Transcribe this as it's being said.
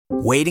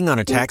Waiting on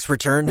a tax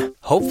return?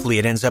 Hopefully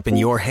it ends up in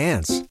your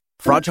hands.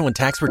 Fraudulent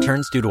tax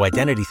returns due to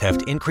identity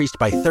theft increased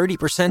by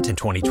 30% in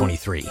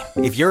 2023.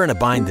 If you're in a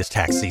bind this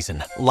tax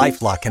season,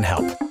 LifeLock can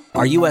help.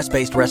 Our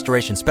U.S.-based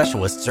restoration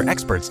specialists are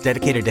experts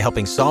dedicated to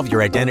helping solve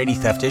your identity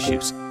theft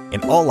issues.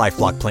 And all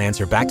LifeLock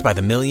plans are backed by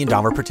the $1 Million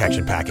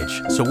Protection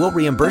Package. So we'll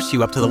reimburse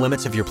you up to the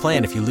limits of your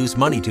plan if you lose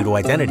money due to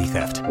identity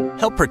theft.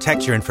 Help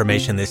protect your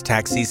information this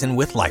tax season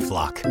with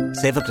LifeLock.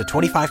 Save up to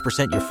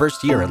 25% your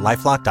first year at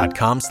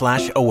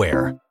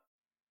LifeLock.com/aware.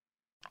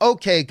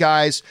 Okay,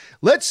 guys,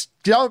 let's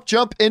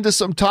jump into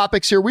some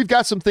topics here. We've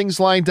got some things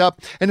lined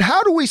up. And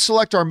how do we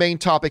select our main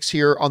topics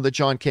here on the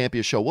John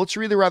Campea Show? Well, it's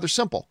really rather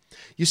simple.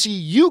 You see,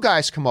 you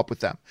guys come up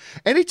with them.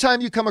 Anytime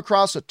you come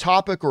across a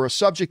topic or a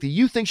subject that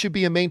you think should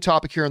be a main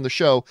topic here on the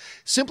show,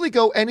 simply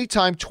go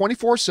anytime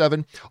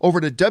 24/7 over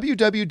to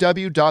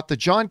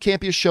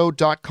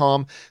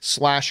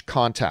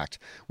www.thejohncampeashow.com/contact.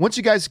 Once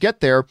you guys get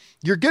there,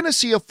 you're going to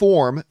see a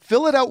form.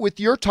 Fill it out with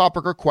your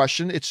topic or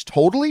question. It's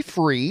totally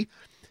free.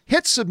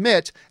 Hit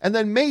submit, and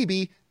then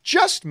maybe,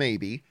 just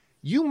maybe,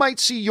 you might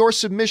see your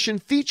submission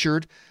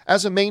featured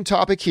as a main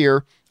topic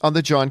here on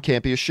the John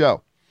Campea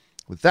Show.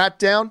 With that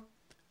down,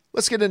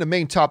 let's get into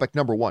main topic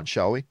number 1,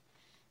 shall we?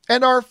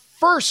 And our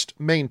first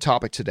main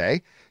topic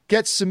today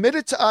gets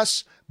submitted to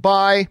us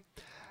by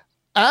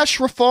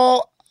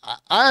Ashrafal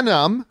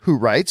Anam, who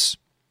writes,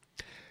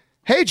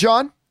 "Hey,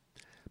 John.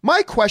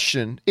 My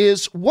question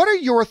is, what are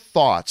your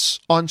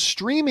thoughts on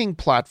streaming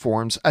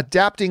platforms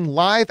adapting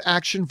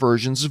live-action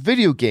versions of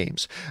video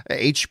games?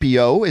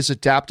 HBO is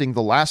adapting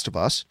The Last of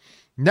Us,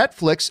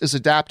 Netflix is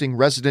adapting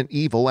Resident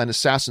Evil and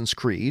Assassin's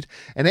Creed,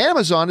 and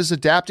Amazon is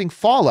adapting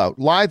Fallout,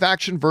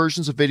 live-action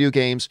versions of video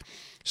games.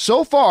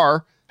 So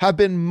far,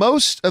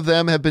 most of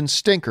them have been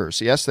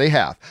stinkers. Yes, they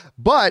have.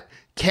 But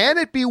can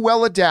it be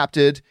well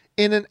adapted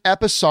in an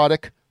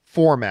episodic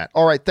format?"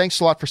 All right, thanks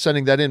a lot for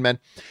sending that in, man.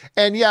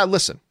 And yeah,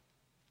 listen.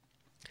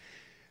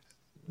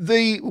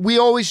 We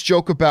always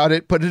joke about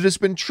it, but it has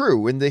been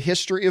true. In the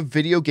history of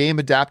video game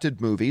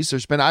adapted movies,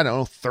 there's been,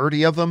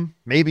 30 of them,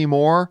 maybe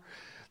more.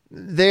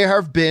 There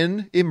have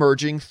been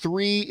emerging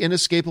 3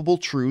 inescapable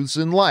truths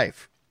in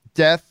life.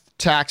 Death,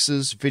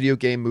 taxes, video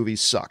game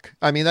movies suck.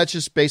 I mean, that's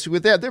just basically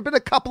what they are. There have been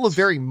a couple of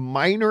very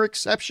minor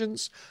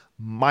exceptions,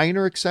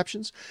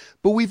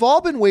 but we've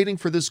all been waiting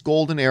for this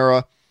golden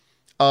era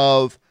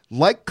of,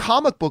 like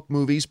comic book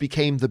movies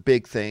became the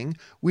big thing,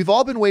 we've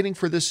all been waiting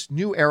for this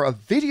new era of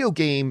video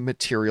game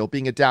material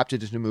being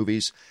adapted into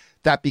movies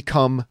that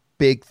become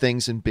big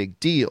things and big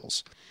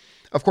deals.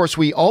 Of course,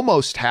 we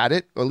almost had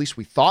it, or at least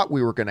we thought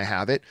we were going to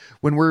have it,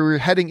 when we were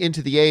heading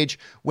into the age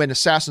when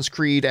Assassin's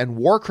Creed and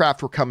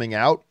Warcraft were coming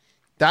out.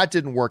 That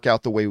didn't work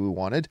out the way we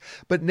wanted.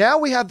 But now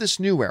we have this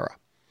new era.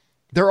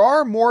 There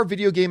are more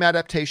video game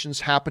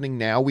adaptations happening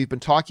now. We've been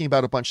talking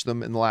about a bunch of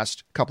them in the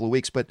last couple of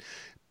weeks, but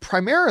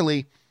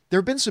primarily, there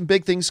have been some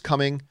big things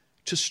coming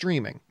to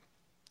streaming.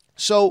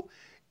 So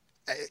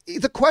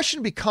the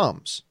question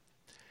becomes,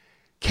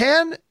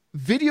 can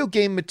video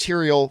game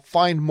material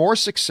find more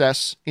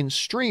success in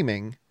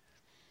streaming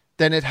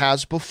than it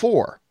has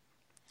before?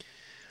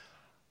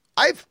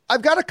 I've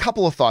got a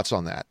couple of thoughts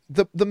on that.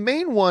 The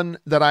main one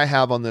that I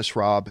have on this,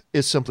 Rob,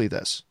 is simply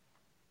this,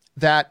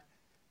 that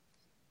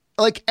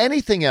like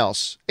anything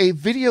else, a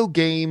video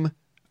game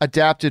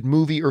adapted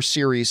movie or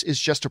series is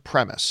just a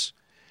premise.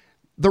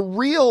 The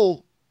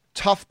real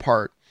tough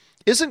part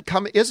isn't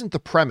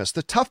the premise.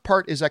 The tough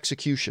part is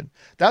execution.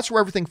 That's where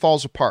everything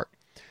falls apart.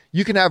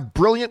 You can have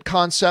brilliant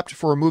concept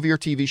for a movie or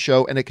TV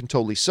show and it can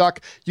totally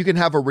suck. You can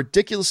have a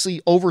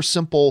ridiculously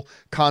oversimple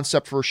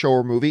concept for a show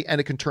or movie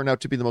and it can turn out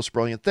to be the most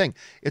brilliant thing.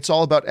 It's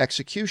all about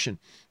execution.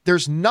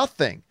 There's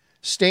nothing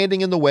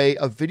standing in the way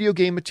of video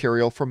game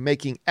material from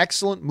making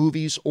excellent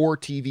movies or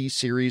TV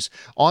series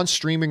on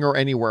streaming or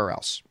anywhere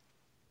else.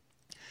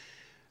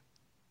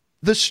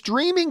 The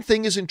streaming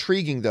thing is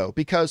intriguing, though,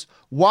 because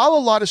while a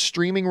lot of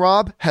streaming,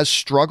 Rob, has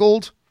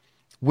struggled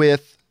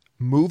with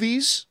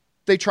movies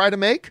they try to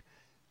make,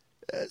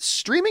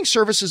 streaming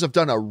services have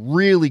done a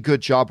really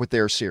good job with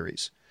their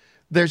series.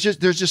 There's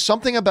just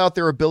something about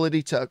their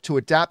ability to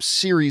adapt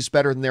series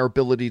better than their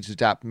ability to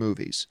adapt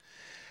movies.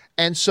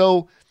 And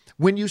so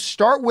when you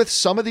start with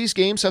some of these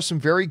games have some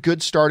very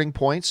good starting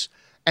points,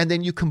 and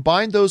then you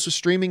combine those with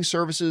streaming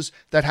services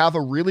that have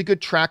a really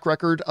good track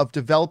record of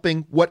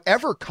developing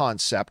whatever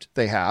concept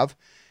they have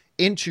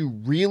into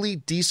really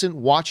decent,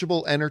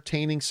 watchable,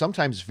 entertaining,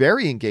 sometimes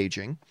very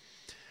engaging,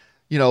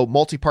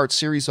 multi-part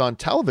series on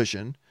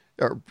television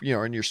or,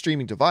 in your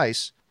streaming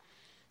device,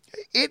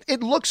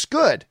 it looks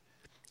good.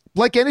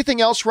 Like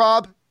anything else,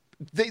 Rob,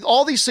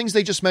 all these things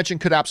they just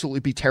mentioned could absolutely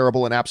be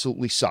terrible and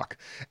absolutely suck.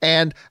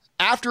 And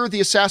after the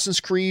Assassin's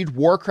Creed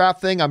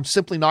Warcraft thing, I'm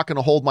simply not going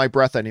to hold my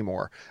breath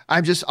anymore.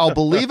 I'll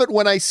believe it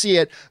when I see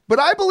it, but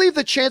I believe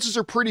the chances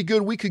are pretty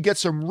good we could get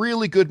some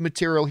really good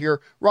material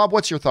here. Rob,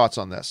 what's your thoughts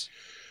on this?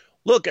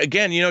 Look,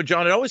 again,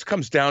 John, it always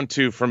comes down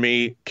to, for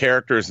me,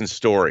 characters and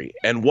story.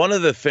 And one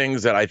of the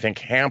things that I think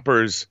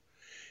hampers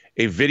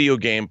a video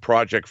game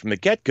project from the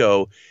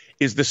get-go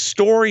is the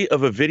story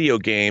of a video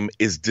game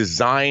is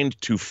designed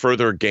to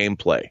further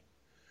gameplay.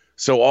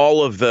 So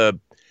all of the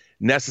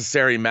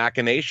necessary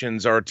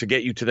machinations are to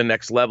get you to the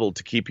next level,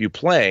 to keep you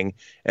playing,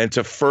 and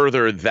to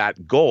further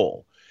that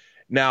goal.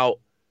 Now,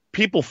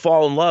 people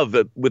fall in love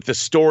with the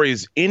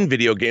stories in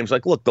video games.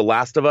 Like, look, The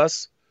Last of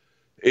Us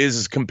is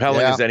as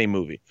compelling as any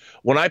movie.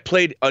 When I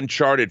played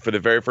Uncharted for the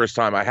very first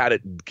time, I had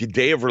it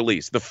day of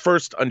release, the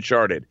first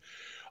Uncharted.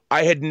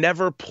 I had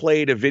never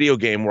played a video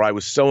game where I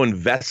was so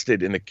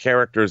invested in the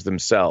characters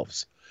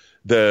themselves,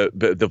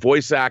 the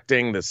voice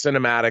acting, the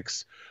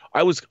cinematics.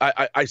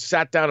 I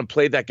sat down and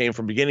played that game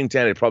from beginning to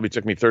end. It probably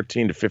took me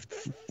 13 to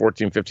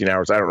 15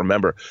 hours. I don't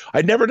remember.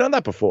 I'd never done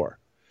that before.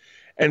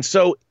 And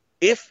so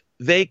if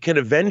they can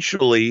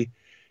eventually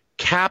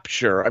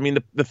capture, I mean,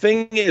 the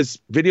thing is,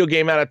 video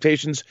game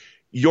adaptations,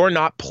 you're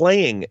not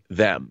playing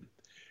them.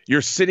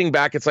 You're sitting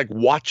back. It's like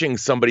watching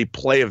somebody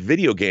play a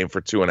video game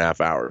for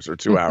 2.5 hours or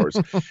 2 hours.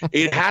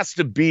 It has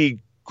to be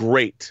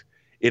great.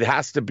 It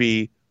has to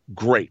be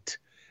great.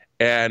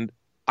 And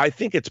I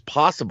think it's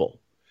possible.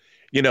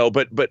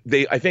 But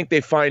I think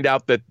they find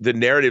out that the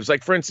narratives,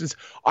 like, for instance,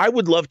 I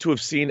would love to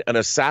have seen an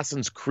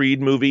Assassin's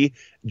Creed movie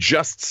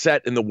just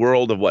set in the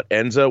world of what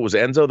Enzo was.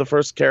 Enzo the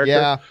first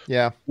character?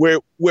 Yeah.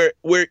 Where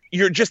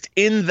you're just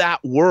in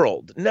that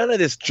world. None of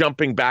this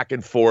jumping back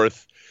and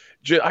forth.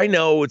 I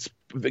know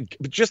but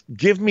just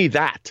give me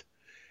that,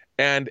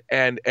 and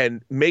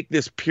make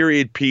this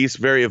period piece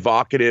very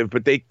evocative.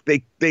 But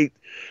they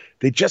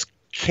just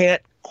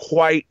can't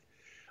quite.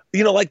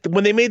 Like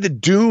when they made the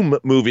Doom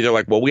movie, they're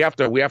like, well, we have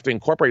to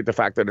incorporate the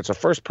fact that it's a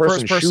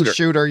first-person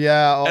shooter.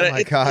 Yeah. Oh,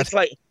 my God. It's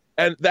like,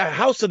 and the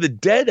House of the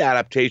Dead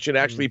adaptation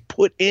actually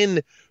put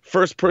in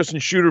first-person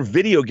shooter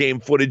video game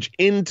footage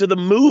into the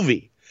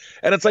movie.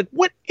 And it's like,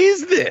 what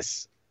is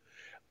this?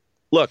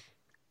 Look,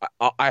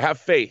 I have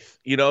faith.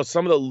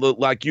 Some of the,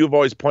 like you've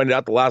always pointed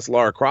out, the last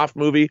Lara Croft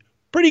movie,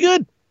 pretty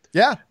good.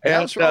 Yeah,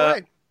 that's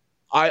right.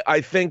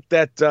 I think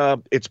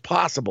that it's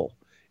possible.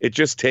 It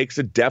just takes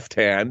a deft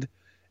hand.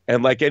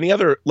 And like any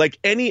other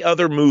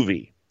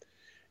movie,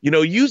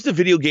 use the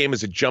video game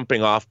as a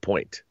jumping off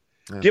point.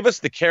 Yeah. Give us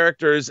the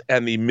characters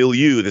and the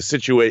milieu,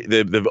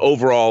 the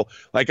overall,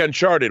 like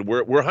Uncharted.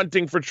 We're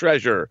hunting for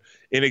treasure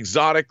in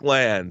exotic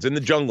lands, in the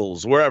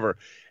jungles, wherever.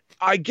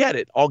 I get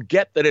it. I'll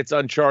get that it's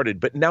Uncharted,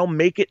 but now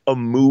make it a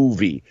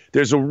movie.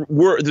 There's a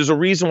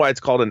reason why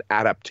it's called an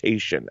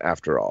adaptation,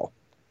 after all.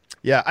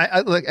 Yeah,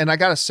 I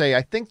gotta say,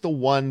 I think the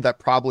one that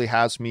probably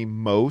has me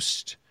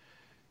most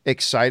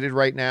excited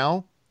right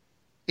now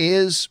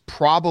is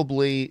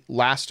probably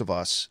Last of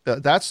Us.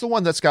 That's the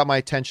one that's got my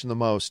attention the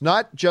most.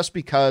 Not just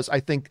because I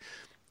think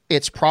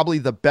it's probably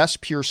the best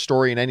pure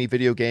story in any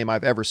video game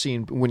I've ever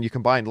seen when you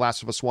combine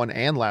Last of Us 1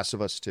 and Last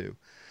of Us 2.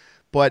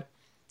 But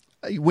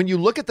when you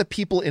look at the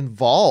people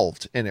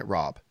involved in it,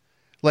 Rob,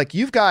 like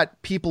you've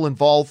got people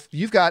involved,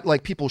 you've got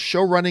like people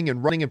show running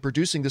and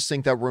producing this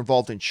thing that were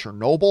involved in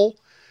Chernobyl,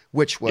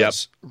 which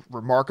was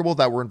remarkable,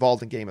 that were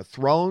involved in Game of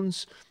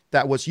Thrones.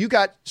 You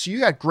got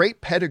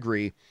great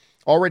pedigree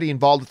already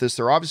involved with this.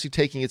 They're obviously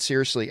taking it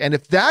seriously. And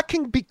if that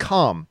can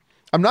become,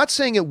 I'm not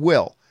saying it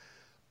will,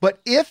 but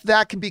if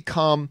that can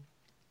become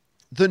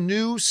the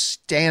new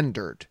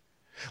standard,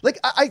 like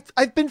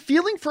I've been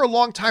feeling for a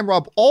long time,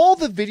 Rob, all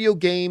the video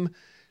game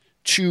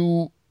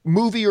to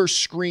movie or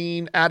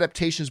screen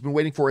adaptation has been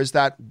waiting for is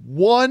that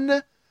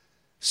one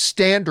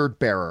standard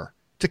bearer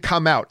to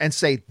come out and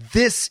say,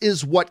 this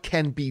is what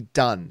can be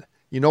done.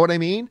 You know what I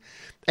mean?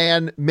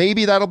 And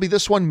maybe that'll be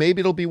this one.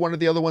 Maybe it'll be one of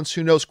the other ones.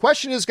 Who knows?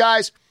 Question is,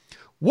 guys,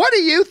 what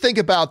do you think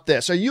about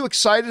this? Are you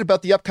excited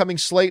about the upcoming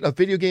slate of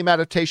video game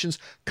adaptations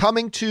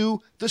coming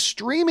to the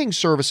streaming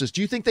services?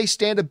 Do you think they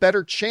stand a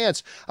better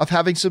chance of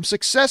having some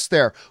success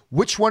there?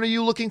 Which one are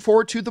you looking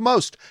forward to the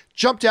most?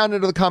 Jump down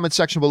into the comment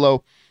section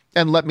below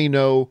and let me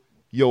know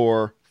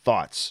your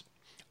thoughts.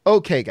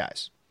 Okay,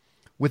 guys.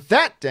 With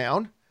that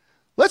down,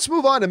 let's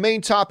move on to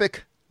main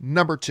topic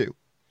number 2.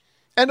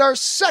 And our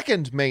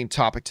second main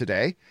topic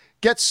today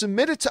gets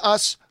submitted to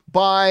us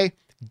by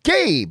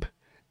Gabe.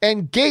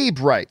 And Gabe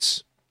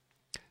writes,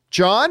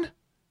 John,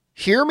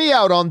 hear me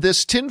out on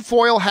this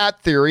tinfoil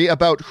hat theory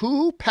about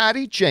who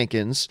Patty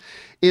Jenkins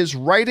is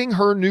writing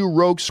her new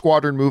Rogue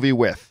Squadron movie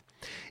with.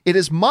 It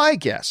is my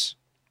guess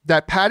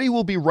that Patty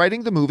will be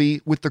writing the movie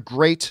with the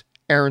great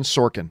Aaron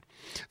Sorkin.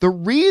 The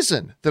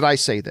reason that I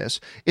say this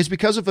is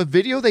because of a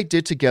video they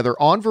did together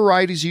on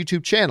Variety's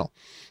YouTube channel.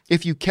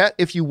 If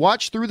you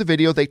watch through the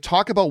video, they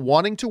talk about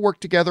wanting to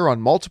work together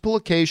on multiple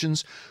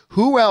occasions.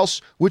 Who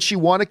else would she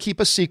want to keep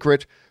a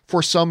secret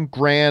for some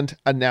grand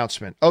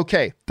announcement?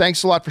 Okay,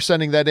 thanks a lot for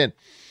sending that in.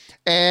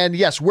 And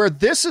yes, where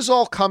this is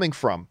all coming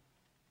from,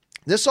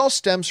 this all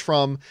stems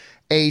from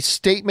a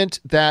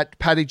statement that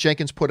Patty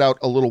Jenkins put out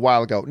a little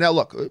while ago. Now,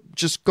 look,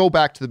 just go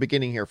back to the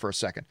beginning here for a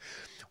second.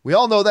 We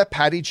all know that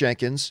Patty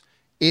Jenkins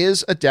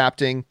is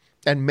adapting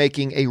and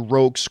making a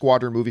Rogue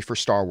Squadron movie for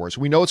Star Wars.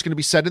 We know it's going to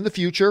be set in the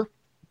future.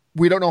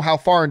 We don't know how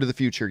far into the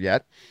future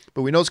yet,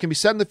 but we know it's going to be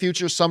set in the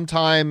future,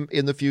 sometime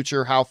in the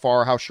future. How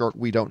far, how short,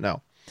 we don't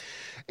know.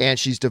 And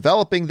she's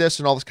developing this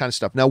and all this kind of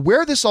stuff. Now,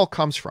 where this all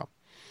comes from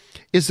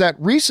is that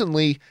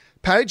recently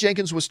Patty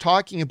Jenkins was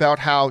talking about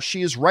how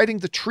she is writing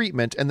the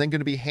treatment and then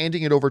going to be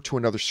handing it over to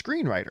another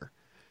screenwriter.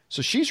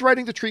 So she's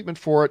writing the treatment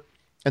for it,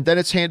 and then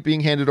it's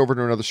being handed over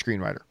to another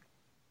screenwriter.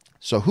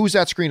 So who's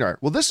that screenwriter?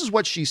 Well, this is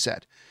what she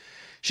said.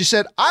 She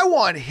said, I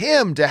want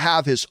him to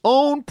have his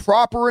own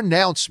proper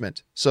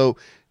announcement. So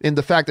in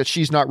the fact that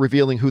she's not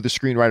revealing who the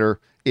screenwriter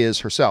is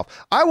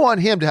herself, I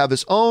want him to have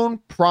his own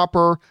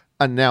proper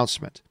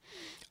announcement.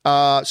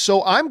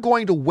 So I'm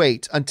going to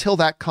wait until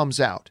that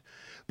comes out.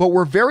 But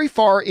we're very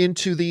far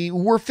into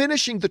we're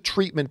finishing the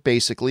treatment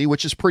basically,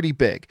 which is pretty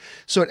big.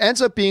 So it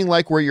ends up being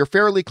like where you're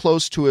fairly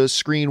close to a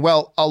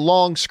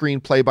long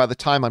screenplay by the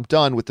time I'm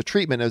done with the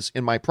treatment is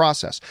in my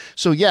process.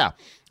 So yeah,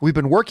 we've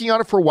been working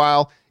on it for a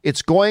while.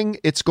 It's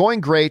going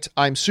great.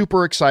 I'm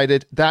super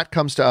excited. That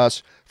comes to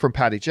us from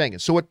Patty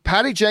Jenkins. So what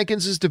Patty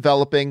Jenkins is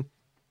developing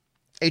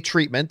a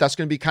treatment that's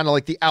going to be kind of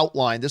like the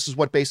outline. This is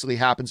what basically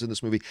happens in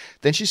this movie.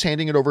 Then she's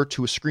handing it over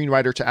to a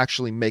screenwriter to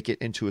actually make it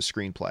into a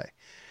screenplay.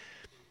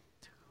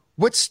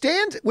 What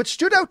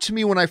stood out to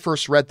me when I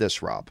first read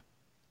this, Rob,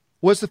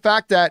 was the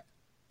fact that,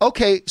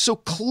 okay, so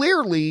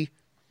clearly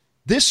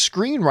this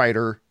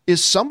screenwriter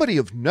is somebody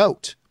of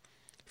note.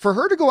 For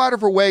her to go out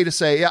of her way to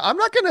say, yeah, I'm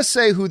not going to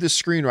say who the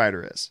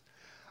screenwriter is.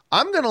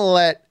 I'm going to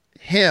let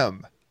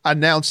him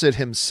announce it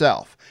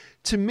himself.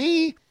 To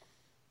me,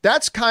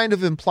 that's kind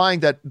of implying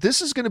that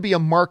this is going to be a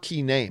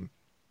marquee name.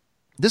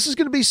 This is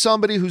going to be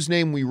somebody whose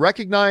name we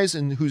recognize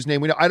and whose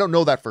name we know. I don't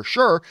know that for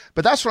sure,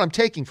 but that's what I'm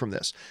taking from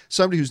this.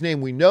 Somebody whose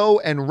name we know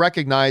and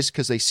recognize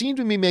because they seem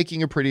to be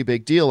making a pretty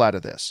big deal out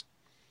of this.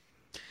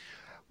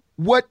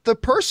 What the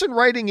person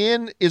writing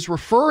in is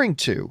referring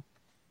to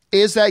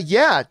is that,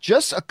 yeah,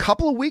 just a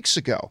couple of weeks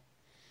ago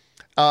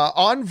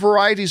on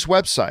Variety's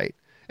website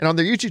and on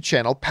their YouTube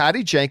channel,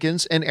 Patty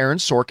Jenkins and Aaron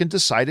Sorkin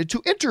decided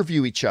to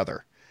interview each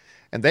other.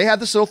 And they had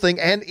this little thing.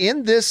 And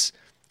in this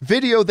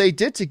video they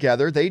did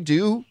together, they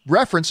do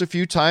reference a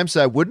few times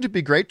that wouldn't it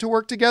be great to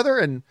work together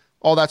and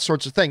all that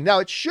sorts of thing. Now,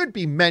 it should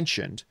be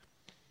mentioned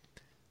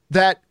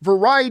that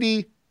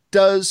Variety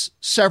does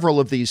several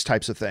of these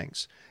types of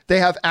things. They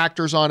have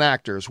actors on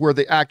actors where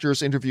the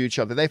actors interview each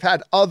other. They've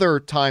had other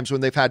times when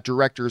they've had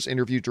directors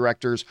interview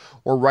directors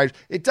or writers.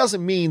 It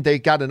doesn't mean they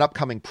got an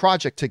upcoming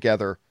project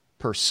together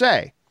per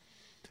se.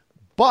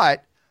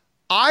 But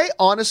I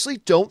honestly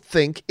don't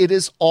think it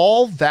is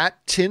all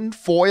that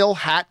tinfoil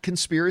hat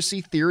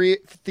conspiracy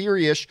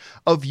theory-ish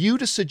of you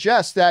to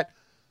suggest that,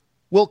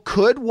 well,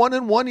 could 1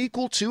 and 1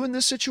 equal 2 in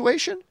this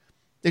situation?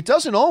 It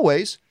doesn't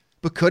always,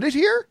 but could it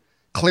here?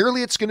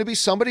 Clearly, it's going to be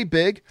somebody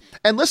big.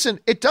 And listen,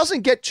 it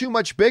doesn't get too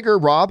much bigger,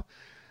 Rob,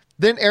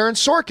 than Aaron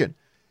Sorkin.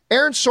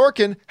 Aaron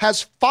Sorkin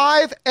has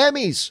 5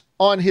 Emmys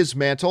on his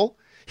mantle.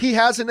 He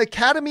has an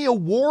Academy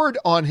Award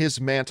on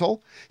his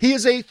mantle. He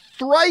is a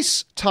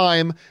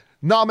thrice-time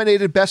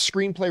nominated Best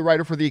Screenplay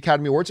Writer for the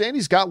Academy Awards, and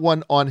he's got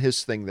one on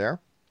his thing there.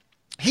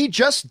 He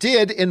just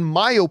did, in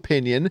my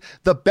opinion,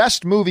 the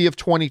best movie of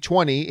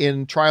 2020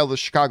 in Trial of the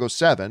Chicago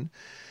 7.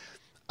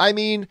 I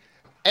mean,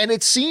 and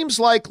it seems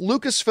like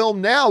Lucasfilm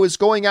now is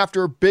going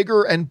after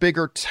bigger and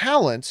bigger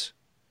talent.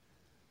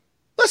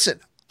 Listen,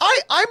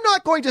 I'm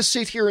not going to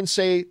sit here and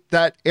say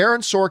that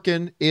Aaron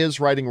Sorkin is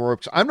writing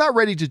works. I'm not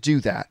ready to do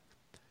that.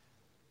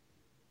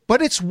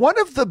 But it's one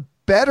of the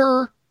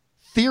better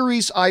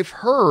theories I've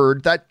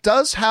heard that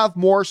does have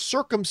more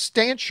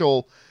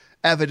circumstantial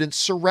evidence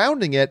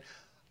surrounding it.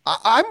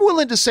 I'm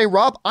willing to say,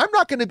 Rob, I'm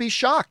not going to be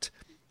shocked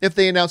if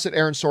they announce that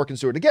Aaron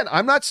Sorkin's doing it. Again,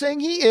 I'm not saying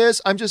he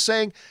is. I'm just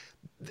saying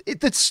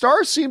the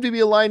stars seem to be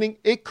aligning.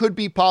 It could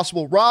be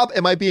possible. Rob,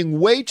 am I being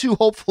way too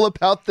hopeful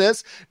about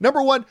this?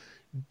 Number one,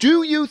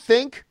 do you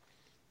think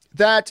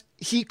that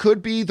he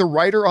could be the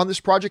writer on this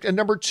project? And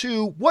number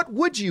two, what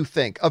would you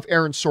think of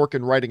Aaron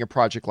Sorkin writing a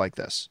project like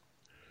this?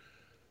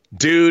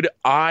 Dude,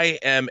 I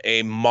am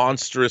a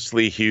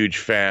monstrously huge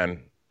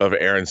fan of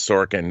Aaron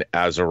Sorkin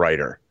as a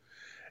writer.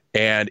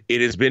 And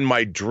it has been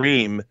my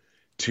dream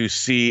to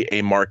see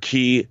a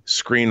marquee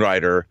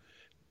screenwriter,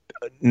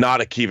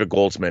 not Akiva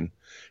Goldsman,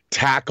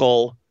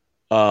 tackle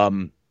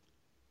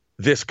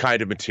this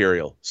kind of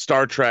material.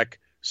 Star Trek,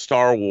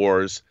 Star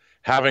Wars,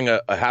 having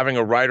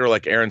a writer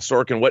like Aaron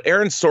Sorkin. What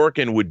Aaron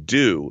Sorkin would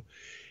do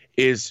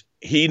is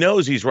he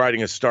knows he's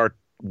writing a Star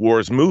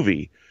Wars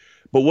movie,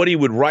 but what he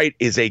would write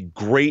is a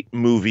great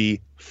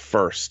movie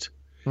first.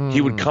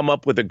 He would come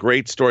up with a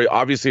great story.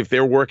 Obviously, if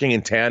they're working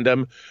in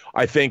tandem,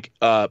 I think,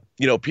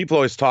 people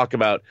always talk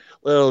about,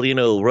 well,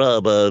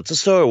 Rob, it's a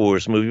Star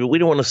Wars movie, but we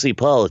don't want to see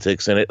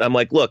politics in it. I'm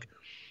like, look,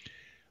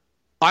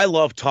 I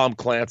love Tom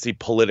Clancy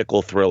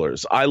political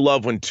thrillers. I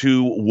love when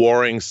two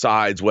warring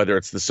sides, whether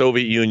it's the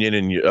Soviet Union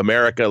and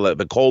America,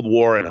 the Cold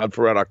War and Hunt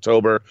for Red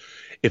October,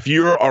 if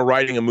you are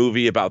writing a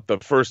movie about the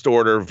First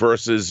Order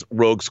versus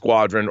Rogue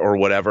Squadron or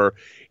whatever,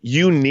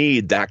 you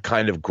need that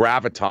kind of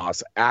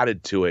gravitas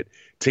added to it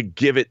to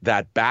give it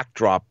that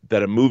backdrop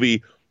that a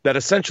movie, that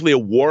essentially a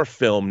war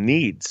film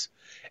needs.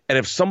 And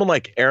if someone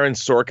like Aaron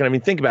Sorkin, I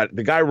mean, think about it.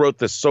 The guy wrote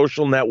The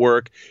Social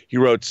Network. He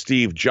wrote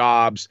Steve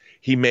Jobs.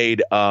 He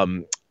made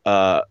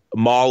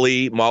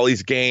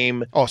Molly's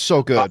Game. Oh,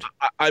 so good.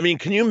 I mean,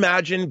 can you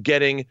imagine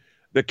getting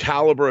the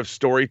caliber of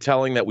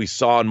storytelling that we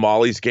saw in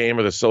Molly's Game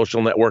or The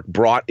Social Network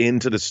brought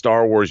into the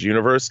Star Wars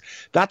universe?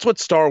 That's what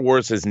Star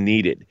Wars has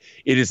needed.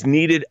 It has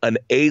needed an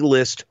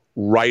A-list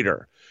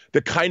writer,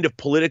 the kind of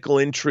political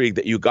intrigue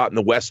that you got in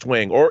The West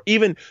Wing, or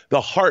even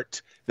the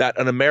heart that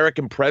an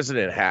American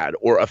president had,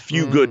 or A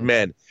Few Good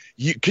Men.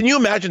 Can you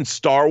imagine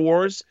Star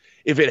Wars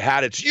if it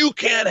had its "you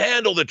can't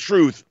handle the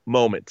truth"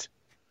 moment?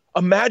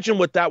 Imagine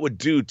what that would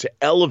do to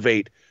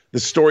elevate the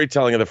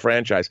storytelling of the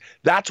franchise.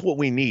 That's what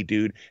we need,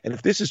 dude. And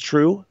if this is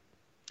true,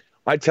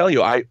 I tell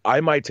you,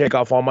 I might take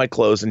off all my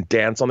clothes and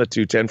dance on the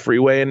 210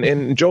 freeway and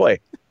enjoy.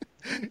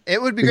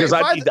 It would be because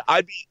great.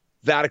 I'd be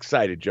that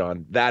excited,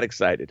 John. That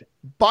excited.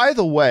 By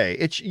the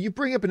way, you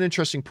bring up an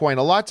interesting point.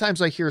 A lot of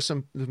times I hear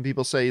some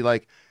people say,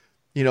 like,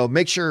 you know,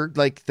 make sure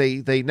like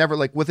they never,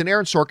 like with an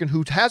Aaron Sorkin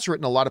who has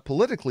written a lot of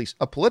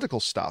political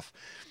stuff,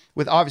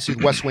 with obviously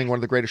West Wing, one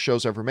of the greatest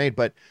shows ever made.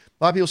 But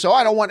a lot of people say, oh,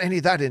 I don't want any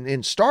of that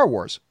in Star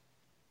Wars.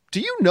 Do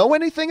you know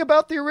anything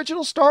about the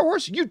original Star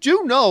Wars? You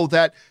do know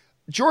that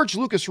George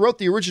Lucas wrote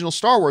the original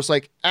Star Wars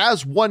like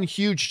as one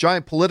huge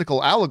giant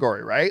political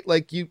allegory, right?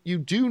 Like you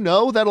do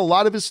know that a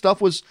lot of his stuff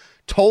was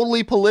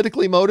totally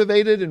politically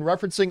motivated and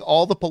referencing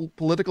all the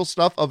political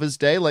stuff of his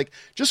day. Like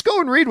just go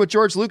and read what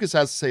George Lucas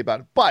has to say about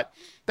it. But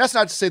that's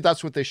not to say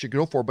that's what they should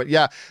go for. But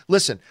yeah,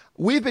 listen,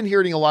 we've been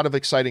hearing a lot of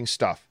exciting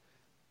stuff.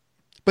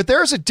 But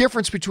there's a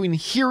difference between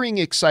hearing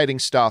exciting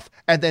stuff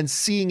and then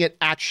seeing it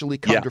actually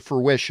come to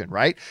fruition,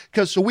 right?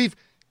 Because so we've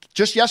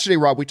just yesterday,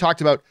 Rob, we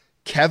talked about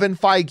Kevin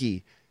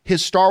Feige.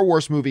 His Star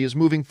Wars movie is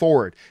moving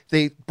forward.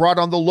 They brought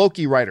on the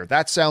Loki writer.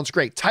 That sounds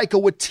great. Taika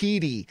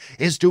Waititi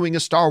is doing a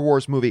Star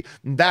Wars movie.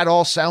 That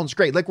all sounds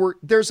great. Like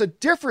there's a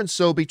difference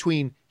though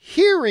between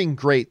hearing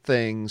great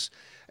things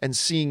and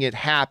seeing it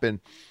happen.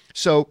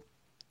 So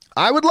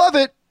I would love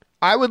it.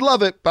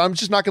 But I'm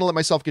just not going to let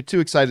myself get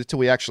too excited till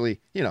we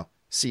actually,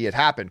 see it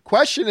happen.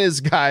 Question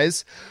is,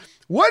 guys,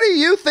 what do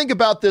you think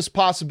about this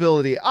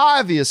possibility?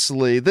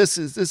 Obviously, this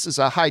is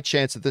a high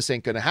chance that this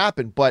ain't going to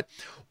happen, but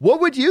what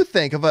would you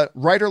think of a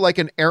writer like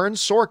an Aaron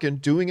Sorkin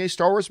doing a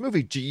Star Wars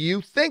movie? Do you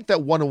think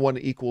that 1 and 1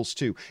 equals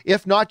 2?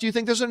 If not, do you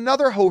think there's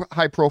another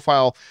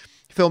high-profile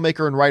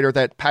filmmaker and writer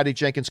that Patty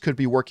Jenkins could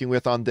be working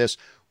with on this?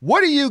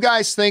 What do you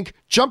guys think?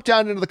 Jump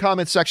down into the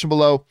comments section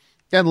below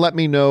and let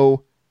me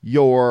know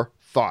your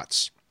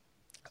thoughts.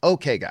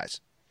 Okay,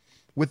 guys.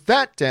 With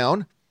that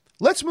down,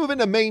 let's move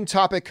into main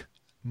topic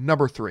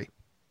number 3.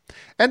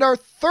 And our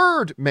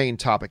third main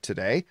topic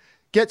today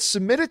gets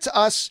submitted to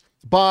us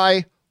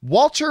by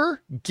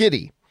Walter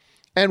Giddy.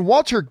 And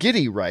Walter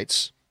Giddy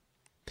writes,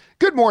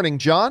 "Good morning,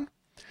 John.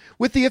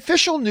 With the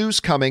official news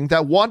coming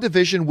that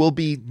WandaVision will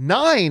be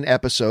 9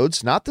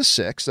 episodes, not the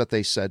 6 that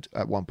they said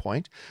at one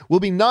point, will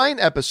be 9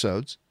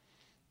 episodes,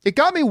 it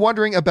got me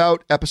wondering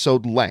about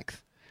episode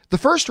length. The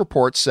first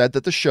report said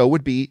that the show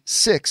would be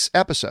 6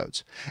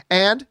 episodes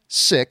and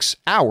 6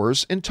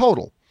 hours in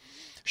total.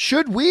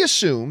 Should we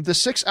assume the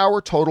 6-hour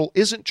total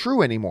isn't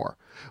true anymore?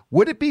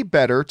 Would it be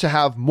better to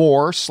have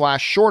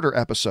more/shorter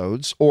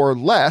episodes or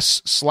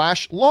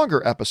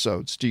less/longer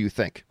episodes, do you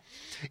think?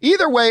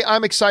 Either way,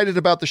 I'm excited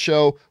about the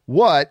show.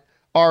 What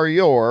are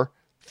your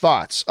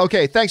thoughts?"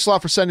 Okay, thanks a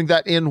lot for sending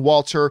that in,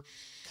 Walter.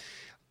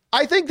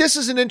 I think this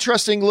is an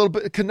interesting little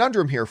bit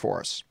conundrum here for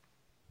us,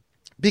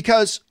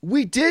 because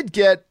we did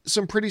get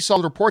some pretty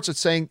solid reports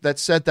that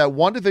said that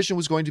WandaVision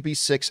was going to be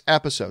 6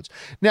 episodes.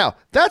 Now,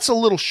 that's a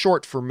little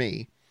short for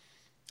me.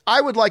 I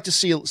would like to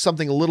see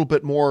something a little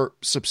bit more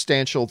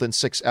substantial than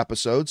 6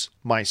 episodes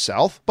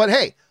myself. But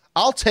hey,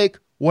 I'll take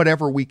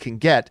whatever we can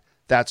get.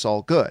 That's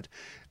all good.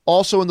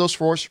 Also, in those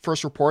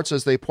first reports,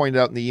 as they pointed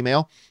out in the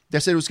email, they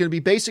said it was going to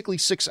be basically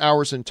 6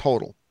 hours in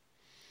total.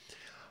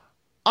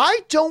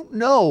 I don't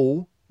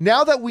know,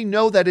 now that we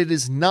know that it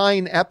is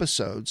 9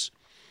 episodes,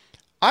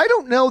 I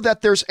don't know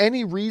that there's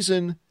any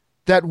reason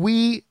that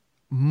we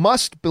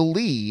must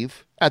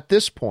believe at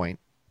this point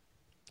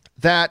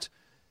that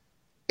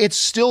it's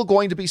still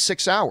going to be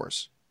 6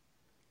 hours.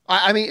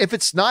 I mean, if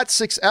it's not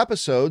 6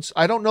 episodes,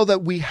 I don't know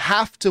that we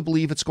have to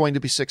believe it's going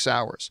to be 6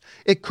 hours.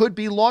 It could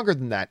be longer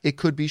than that. It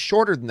could be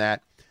shorter than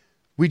that.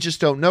 We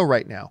just don't know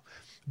right now.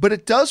 But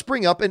it does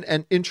bring up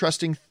an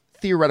interesting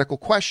theoretical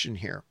question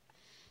here.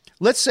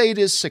 Let's say it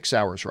is 6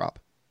 hours, Rob.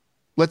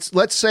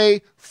 Let's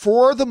say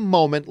for the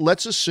moment,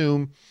 let's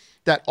assume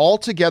that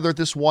altogether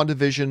this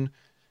WandaVision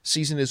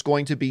season is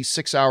going to be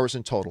 6 hours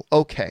in total.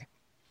 Okay.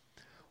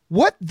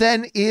 What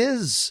then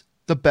is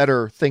the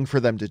better thing for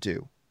them to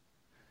do?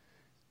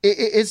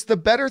 Is the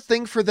better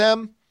thing for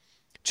them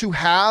to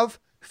have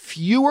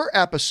fewer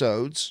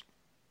episodes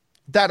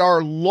that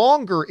are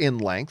longer in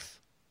length,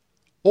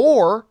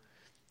 or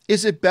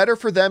is it better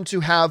for them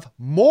to have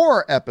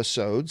more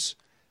episodes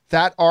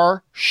that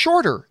are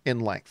shorter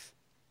in length?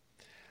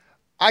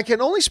 I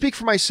can only speak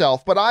for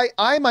myself, but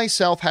I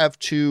myself have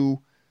 2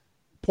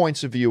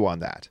 points of view on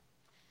that.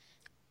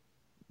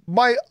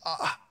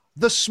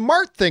 The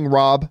smart thing,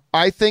 Rob,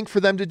 I think for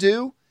them to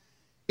do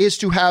is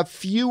to have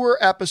fewer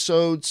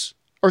episodes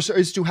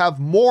is to have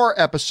more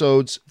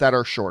episodes that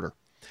are shorter.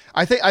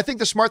 I think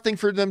the smart thing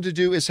for them to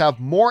do is have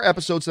more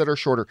episodes that are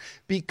shorter,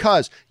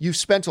 because you've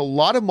spent a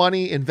lot of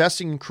money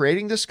investing in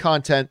creating this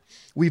content.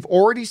 We've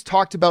already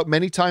talked about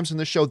many times in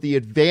the show the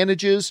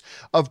advantages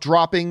of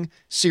dropping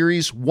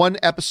series one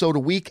episode a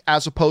week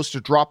as opposed to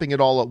dropping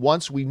it all at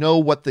once. We know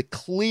what the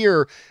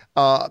clear,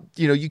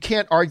 you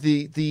can't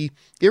argue the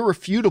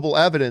irrefutable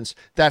evidence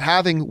that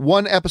having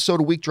one episode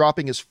a week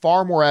dropping is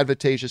far more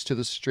advantageous to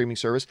the streaming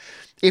service.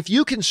 If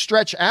you can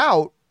stretch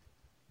out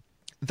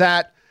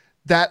that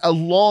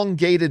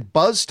elongated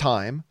buzz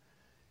time,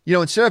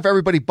 instead of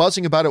everybody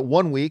buzzing about it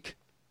 1 week,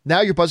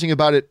 now you're buzzing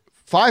about it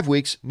 5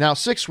 weeks, now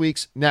 6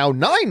 weeks, now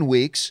 9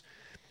 weeks.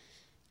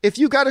 If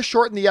you got to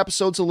shorten the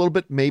episodes a little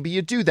bit, maybe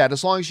you do that,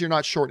 as long as you're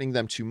not shortening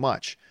them too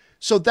much.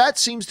 So that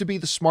seems to be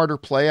the smarter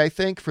play, I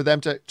think, for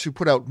them to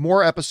put out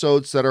more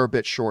episodes that are a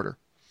bit shorter.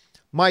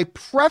 My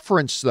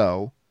preference,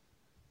 though,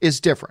 is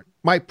different.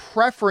 My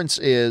preference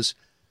is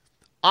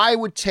I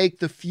would take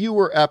the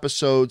fewer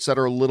episodes that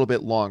are a little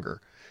bit longer.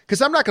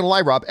 Because I'm not going to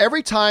lie, Rob,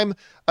 every time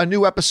a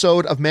new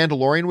episode of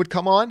Mandalorian would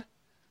come on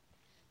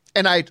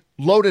and I'd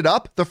load it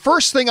up, the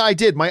first thing I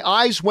did, my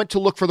eyes went to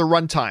look for the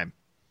runtime.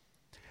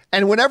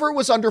 And whenever it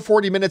was under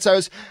 40 minutes, I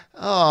was,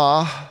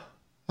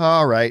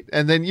 all right.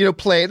 And then,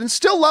 play it and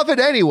still love it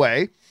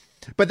anyway.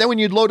 But then when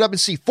you'd load up and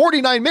see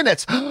 49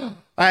 minutes,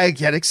 I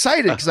get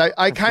excited because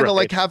I kind of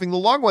like having the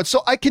long one.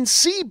 So I can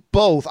see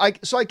both.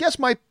 So I guess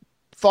my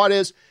thought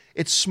is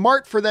it's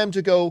smart for them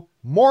to go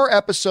more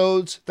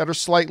episodes that are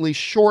slightly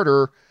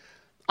shorter.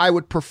 I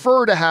would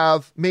prefer to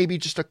have maybe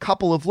just a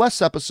couple of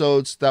less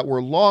episodes that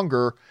were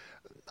longer.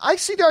 I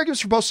see the arguments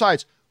for both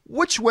sides.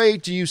 Which way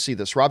do you see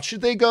this, Rob?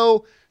 Should they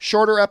go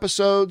shorter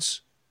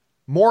episodes,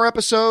 more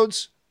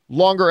episodes,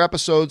 longer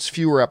episodes,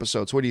 fewer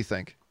episodes? What do you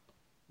think?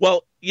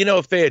 Well,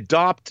 if they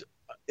adopt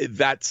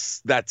that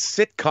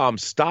sitcom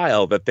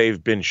style that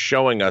they've been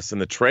showing us in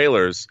the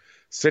trailers,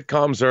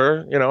 sitcoms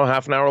are,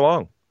 half an hour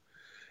long.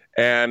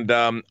 And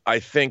I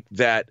think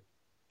that,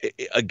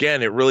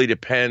 again, it really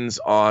depends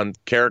on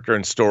character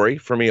and story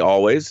for me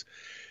always.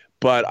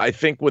 But I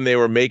think when they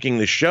were making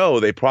the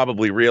show, they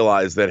probably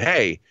realized that,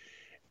 hey,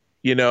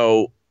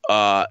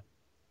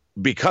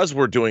 because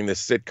we're doing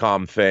this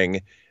sitcom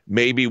thing,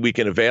 maybe we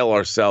can avail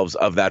ourselves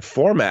of that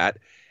format.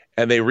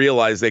 And they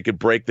realized they could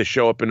break the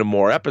show up into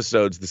more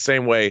episodes the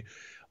same way.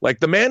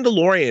 Like The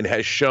Mandalorian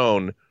has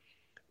shown,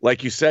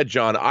 like you said,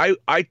 John, I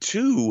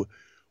too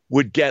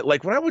would get,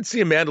 like, when I would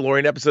see a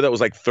Mandalorian episode that was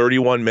like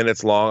 31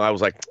 minutes long, I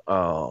was like,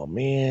 oh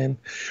man.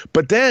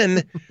 But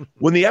then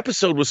when the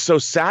episode was so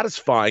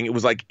satisfying, it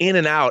was like in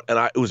and out, and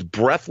it was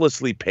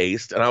breathlessly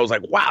paced, and I was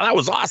like, wow, that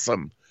was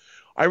awesome.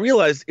 I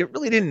realized it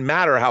really didn't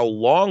matter how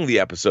long the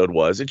episode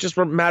was. It just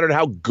mattered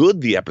how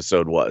good the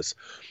episode was.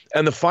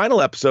 And the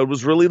final episode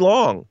was really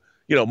long,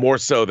 more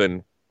so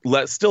than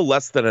still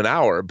less than an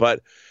hour. But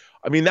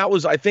I mean, that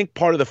was, I think,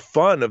 part of the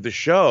fun of the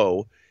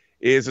show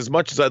is, as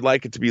much as I'd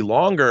like it to be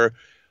longer,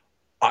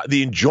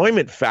 the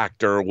enjoyment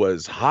factor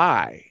was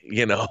high. I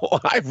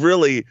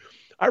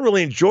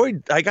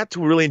got to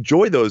really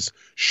enjoy those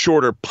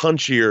shorter,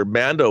 punchier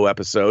Mando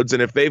episodes.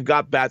 And if they've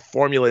got that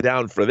formula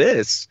down for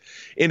this,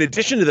 in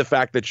addition to the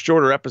fact that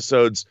shorter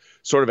episodes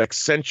sort of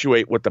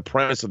accentuate what the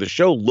premise of the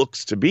show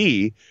looks to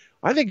be,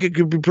 I think it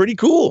could be pretty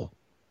cool.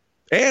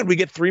 And we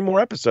get 3 more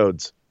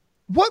episodes.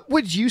 What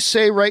would you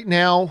say right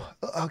now?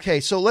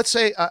 Okay, so let's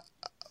say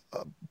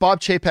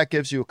Bob Chapek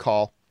gives you a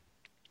call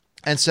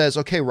and says,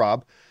 okay,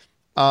 Rob,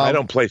 I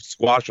don't play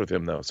squash with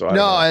him, though. So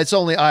it's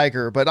only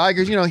Iger. But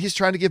Iger's, he's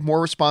trying to give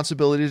more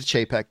responsibility to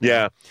Chapek.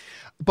 Yeah.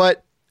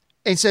 But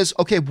and says,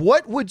 okay,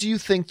 what would you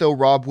think, though,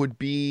 Rob, would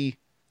be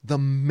the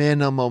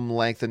minimum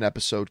length an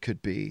episode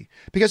could be?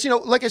 Because,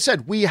 like I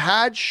said, we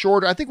had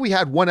shorter. I think we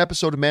had one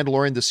episode of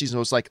Mandalorian this season. It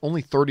was like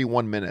only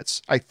 31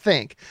 minutes, I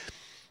think.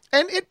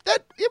 And it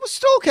was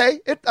still okay.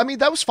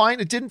 That was fine.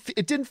 It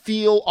didn't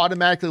feel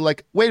automatically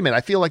like, wait a minute,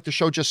 I feel like the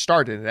show just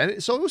started.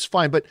 And so it was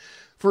fine. But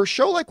for a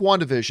show like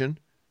WandaVision,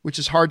 which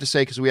is hard to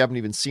say because we haven't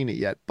even seen it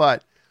yet,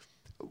 but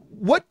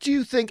what do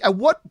you think?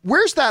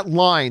 Where's that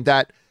line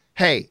that,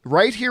 hey,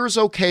 right here is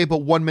okay, but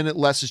 1 minute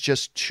less is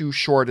just too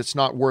short. It's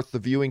not worth the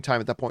viewing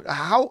time at that point.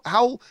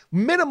 How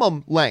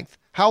minimum length?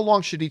 How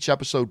long should each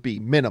episode be?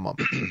 Minimum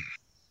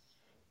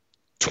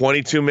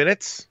 22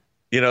 minutes.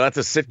 That's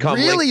a sitcom.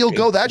 Really, you'll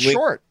go that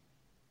short?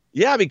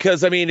 Yeah,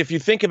 because if you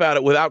think about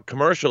it, without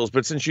commercials,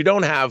 but since you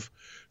don't have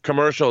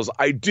commercials,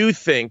 I do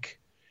think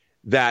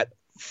that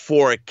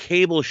for a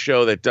cable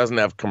show that doesn't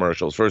have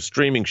commercials, for a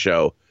streaming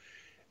show,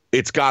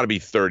 it's got to be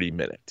 30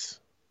 minutes.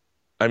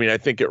 I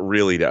think it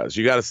really does.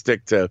 You got to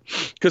stick to,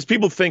 because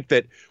people think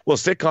that, well,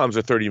 sitcoms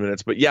are 30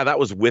 minutes, but yeah, that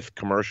was with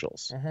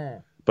commercials. Mm-hmm.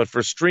 But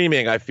for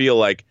streaming, I feel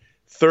like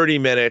 30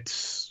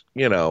 minutes,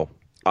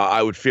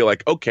 I would feel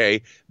like,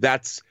 okay,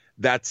 that's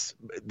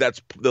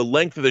the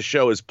length of the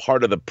show is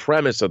part of the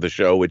premise of the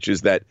show, which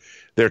is that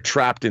they're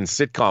trapped in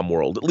sitcom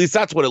world. At least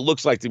that's what it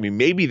looks like to me.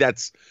 Maybe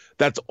that's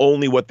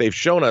only what they've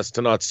shown us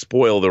to not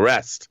spoil the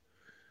rest.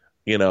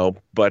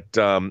 But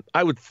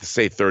I would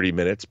say 30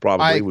 minutes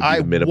probably would be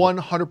the minimum.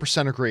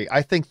 100% agree.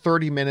 I think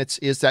 30 minutes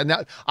is that.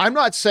 Now, I'm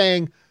not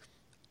saying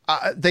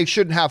they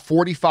shouldn't have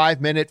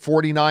 45-minute,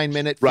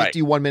 49-minute,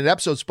 51-minute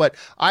episodes, but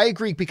I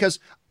agree because,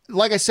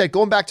 like I said,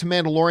 going back to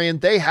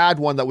Mandalorian, they had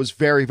one that was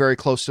very, very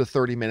close to the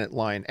 30-minute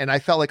line, and I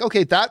felt like,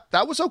 okay, that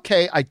was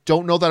okay. I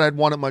don't know that I'd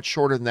want it much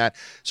shorter than that.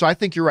 So I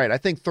think you're right. I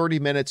think 30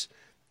 minutes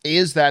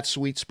is that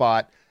sweet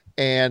spot,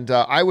 and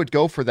I would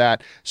go for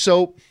that.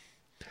 So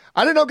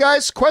I don't know,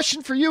 guys.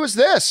 Question for you is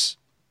this.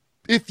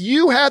 If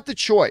you had the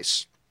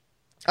choice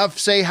of,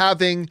 say,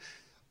 having,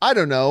 I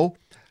don't know,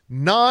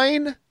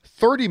 9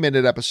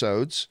 30-minute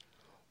episodes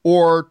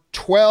or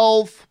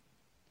 12,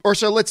 or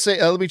so let's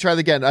say, let me try that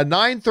again,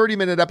 9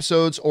 30-minute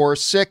episodes or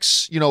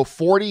 6,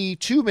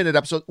 42-minute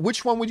episodes,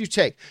 which one would you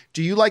take?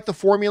 Do you like the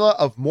formula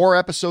of more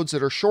episodes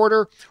that are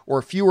shorter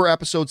or fewer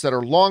episodes that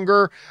are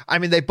longer? I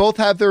mean, they both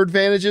have their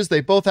advantages.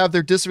 They both have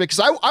their disadvantages.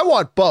 Because I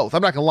want both.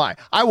 I'm not going to lie.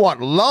 I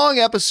want long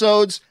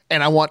episodes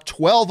and I want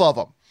 12 of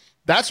them.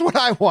 That's what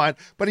I want,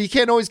 but you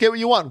can't always get what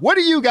you want. What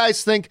do you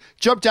guys think?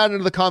 Jump down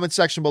into the comment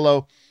section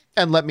below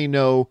and let me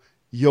know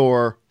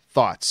your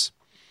thoughts.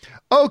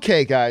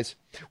 Okay, guys.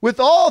 With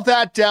all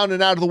that down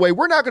and out of the way,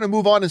 we're now going to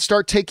move on and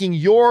start taking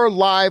your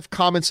live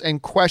comments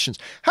and questions.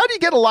 How do you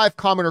get a live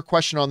comment or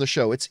question on the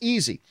show? It's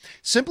easy.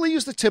 Simply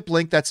use the tip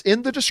link that's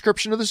in the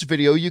description of this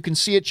video. You can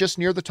see it just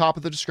near the top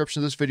of the description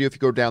of this video if you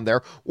go down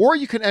there, or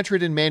you can enter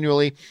it in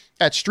manually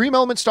at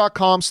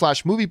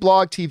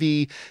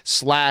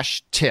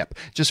streamelements.com/movieblogtv/tip.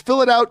 Just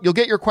fill it out. You'll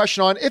get your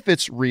question on if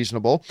it's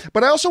reasonable.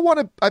 But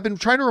I've been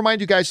trying to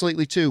remind you guys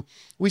lately too,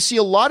 we see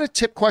a lot of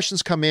tip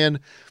questions come in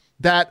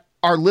that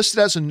are listed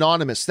as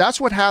anonymous.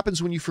 That's what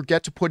happens when you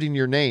forget to put in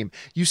your name.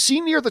 You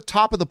see near the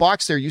top of the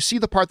box there, you see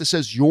the part that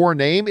says your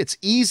name. It's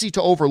easy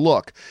to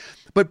overlook.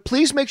 But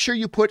please make sure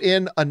you put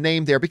in a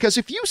name there, because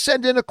if you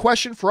send in a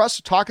question for us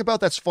to talk about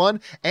that's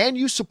fun and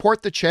you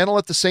support the channel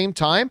at the same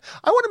time,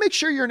 I want to make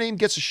sure your name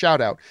gets a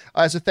shout out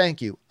as a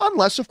thank you.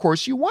 Unless, of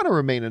course, you want to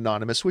remain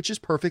anonymous, which is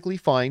perfectly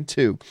fine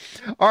too.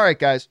 All right,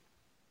 guys,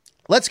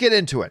 let's get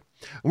into it.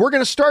 We're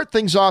going to start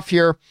things off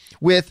here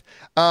with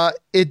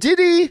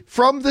Ididi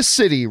from the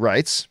City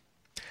writes,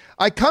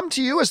 I come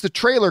to you as the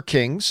Trailer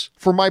Kings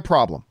for my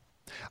problem.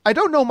 I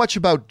don't know much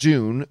about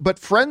Dune, but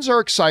friends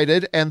are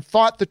excited and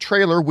thought the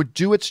trailer would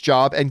do its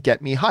job and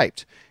get me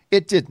hyped.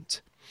 It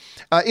didn't.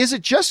 Is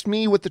it just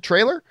me with the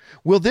trailer?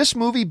 Will this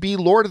movie be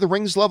Lord of the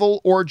Rings level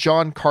or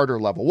John Carter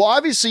level? Well,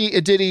 obviously,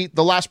 Ididi,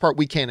 the last part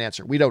we can't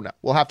answer. We don't know.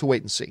 We'll have to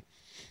wait and see.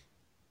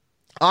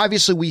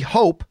 Obviously, we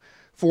hope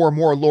for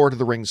more Lord of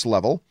the Rings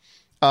level.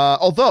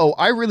 Although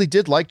I really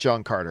did like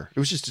John Carter. It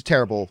was just a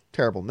terrible,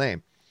 terrible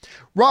name.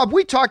 Rob,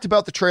 we talked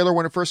about the trailer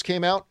when it first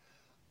came out.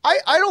 I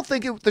don't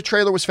think the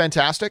trailer was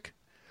fantastic,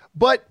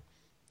 but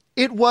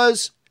it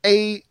was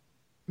a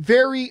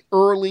very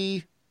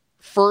early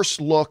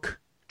first look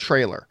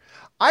trailer.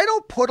 I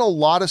don't put a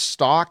lot of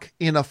stock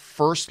in a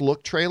first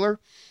look trailer.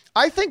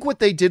 I think what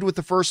they did with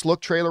the first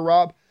look trailer,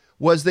 Rob,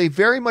 was they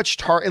very much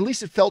at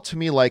least it felt to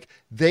me like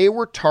they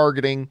were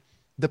targeting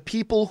the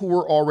people who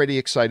were already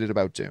excited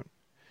about Dune.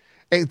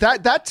 And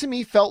that to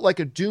me felt like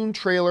a Dune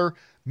trailer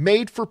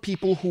made for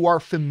people who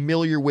are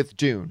familiar with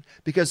Dune.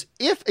 Because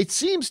if it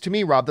seems to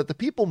me, Rob, that the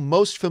people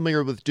most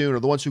familiar with Dune are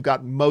the ones who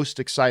got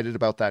most excited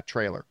about that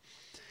trailer.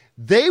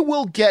 They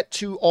will get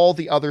to all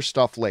the other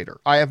stuff later.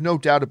 I have no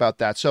doubt about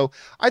that. So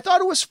I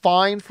thought it was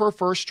fine for a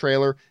first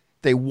trailer.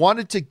 They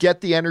wanted to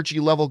get the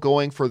energy level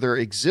going for their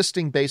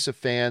existing base of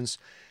fans,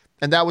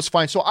 and that was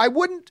fine. So I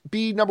wouldn't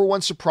be, number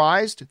one,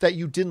 surprised that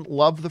you didn't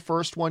love the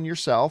first one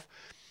yourself.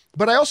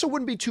 But I also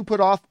wouldn't be too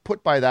put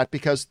by that,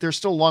 because there's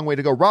still a long way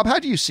to go. Rob, how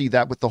do you see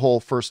that with the whole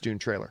first Dune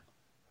trailer?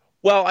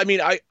 Well, I mean,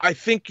 I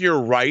think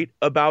you're right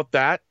about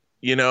that,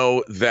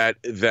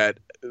 that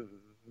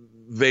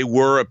they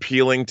were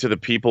appealing to the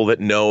people that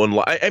know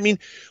and I mean,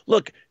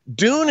 look,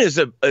 Dune is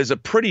a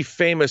pretty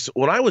famous,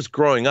 when I was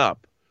growing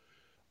up,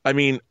 I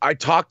mean, I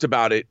talked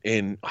about it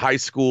in high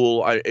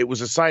school. It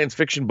was a science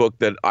fiction book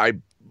that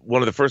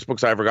one of the first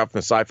books I ever got from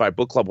the Sci-Fi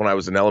Book Club when I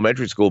was in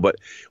elementary school, but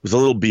it was a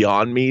little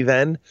beyond me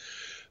then.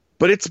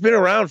 But it's been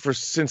around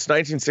since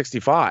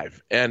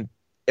 1965. And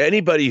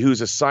anybody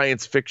who's a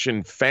science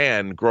fiction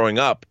fan growing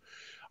up,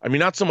 I mean,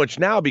 not so much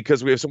now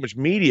because we have so much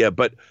media,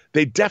 but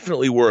they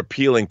definitely were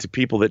appealing to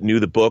people that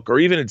knew the book or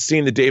even had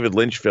seen the David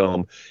Lynch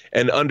film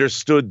and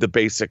understood the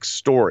basic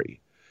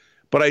story.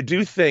 But I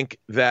do think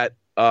that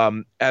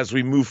as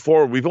we move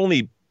forward,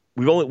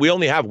 we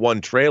only have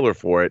one trailer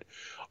for it.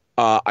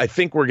 I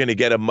think we're going to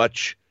get a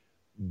much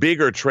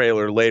bigger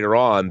trailer later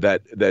on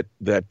that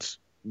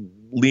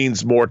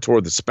leans more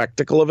toward the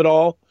spectacle of it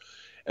all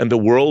and the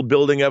world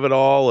building of it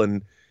all.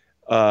 And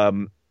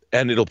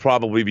it'll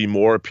probably be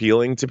more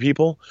appealing to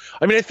people.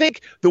 I mean, I think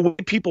the way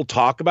people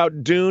talk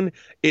about Dune,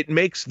 it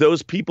makes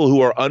those people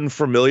who are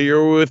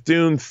unfamiliar with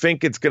Dune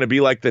think it's going to be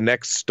like the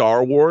next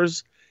Star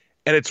Wars.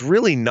 And it's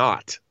really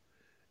not,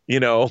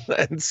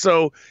 And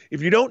so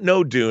if you don't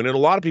know Dune, and a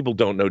lot of people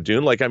don't know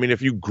Dune, like, I mean,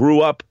 if you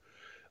grew up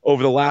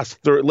over the last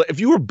if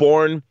you were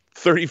born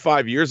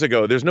 35 years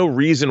ago. There's no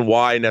reason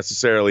why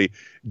necessarily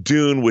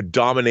Dune would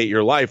dominate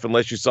your life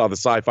unless you saw the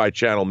Sci-Fi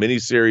Channel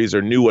miniseries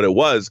or knew what it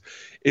was.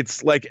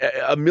 It's like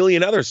a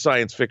million other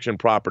science fiction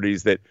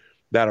properties that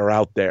are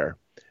out there.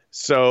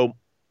 So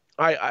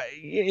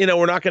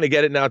we're not going to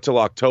get it now till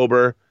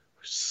October.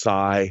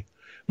 Sigh.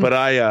 But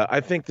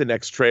I think the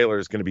next trailer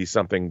is going to be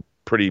something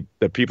pretty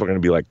that people are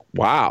going to be like,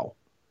 wow.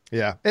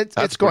 Yeah,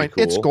 it's going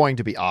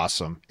to be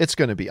awesome. It's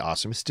going to be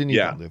awesome. It's Denis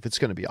Villeneuve. It's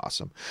going to be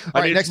awesome.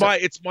 All right,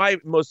 it's my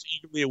most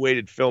eagerly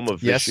awaited film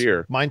of this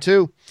year. Mine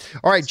too.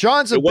 All right,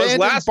 John's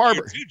Abandoned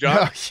Barber. Too,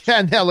 John.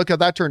 Yeah, now look how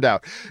that turned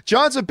out.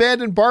 John's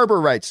Abandoned Barber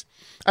writes,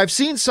 I've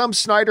seen some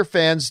Snyder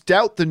fans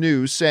doubt the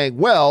news, saying,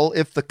 well,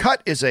 if the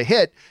cut is a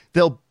hit,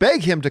 they'll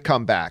beg him to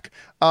come back.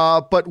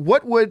 But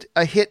what would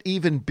a hit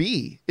even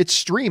be? It's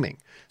streaming.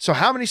 So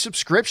how many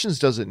subscriptions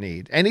does it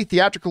need? Any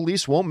theatrical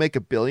release won't make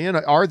 $1 billion.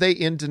 Are they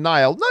in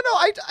denial? No,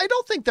 I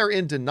don't think they're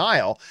in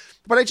denial,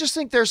 but I just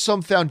think there's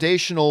some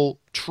foundational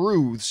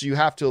truths you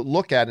have to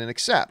look at and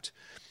accept.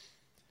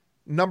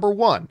 Number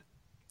one,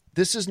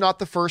 this is not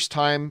the first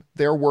time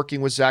they're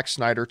working with Zack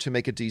Snyder to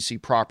make a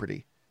DC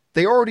property.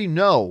 They already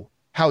know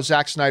how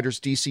Zack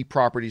Snyder's DC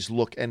properties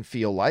look and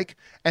feel like,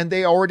 and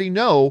they already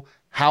know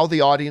how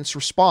the audience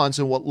responds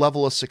and what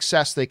level of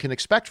success they can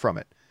expect from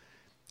it.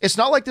 It's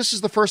not like this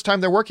is the first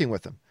time they're working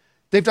with him.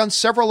 They've done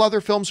several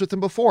other films with him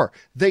before.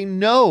 They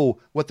know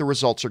what the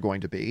results are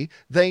going to be.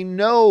 They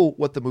know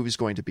what the movie's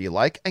going to be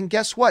like. And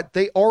guess what?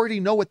 They already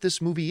know what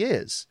this movie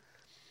is.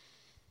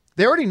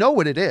 They already know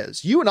what it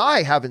is. You and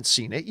I haven't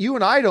seen it. You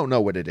and I don't know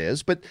what it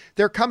is, but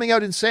they're coming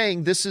out and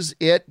saying, this is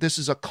it. This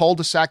is a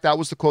cul-de-sac. That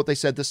was the quote they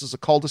said. This is a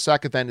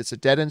cul-de-sac event. It's a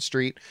dead-end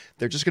street.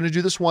 They're just going to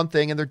do this one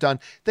thing and they're done.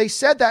 They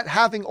said that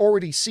having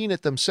already seen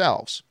it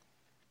themselves.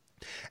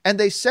 And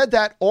they said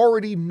that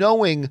already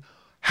knowing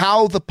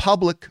how the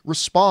public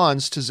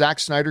responds to Zack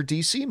Snyder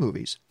DC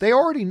movies. They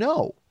already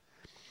know.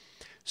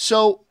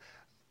 So,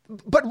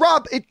 but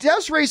Rob, it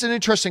does raise an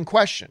interesting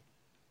question.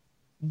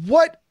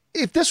 What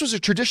if this was a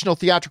traditional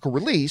theatrical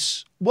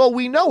release? Well,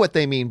 we know what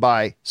they mean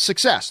by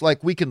success.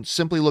 Like we can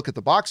simply look at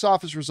the box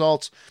office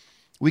results.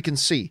 We can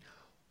see.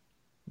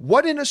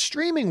 What in a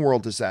streaming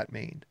world does that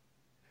mean?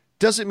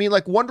 Does it mean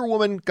like Wonder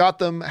Woman got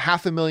them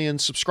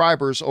 500,000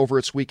 subscribers over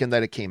its weekend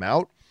that it came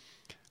out?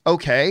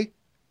 Okay,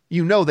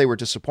 you know they were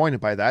disappointed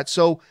by that.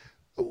 So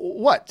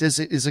what? Is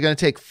it going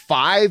to take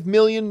 5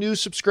 million new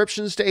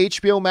subscriptions to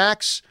HBO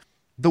Max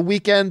the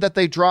weekend that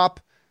they drop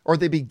or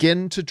they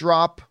begin to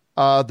drop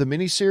the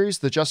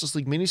miniseries, the Justice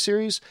League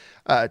miniseries?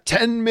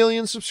 10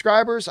 million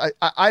subscribers?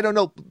 I don't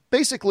know.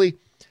 Basically,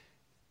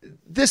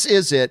 this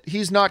is it.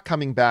 He's not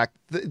coming back.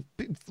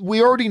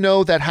 We already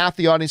know that half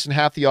the audience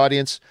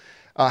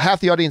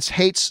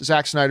hates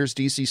Zack Snyder's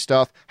DC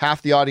stuff.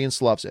 Half the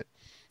audience loves it.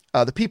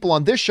 The people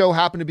on this show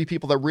happen to be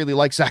people that really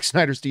like Zack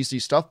Snyder's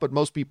DC stuff, but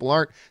most people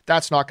aren't.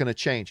 That's not going to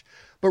change.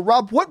 But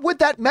Rob, what would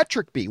that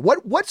metric be?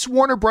 What's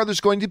Warner Brothers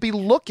going to be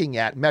looking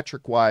at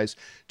metric-wise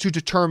to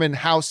determine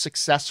how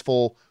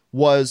successful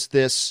was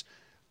this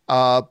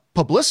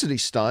publicity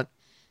stunt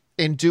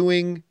in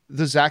doing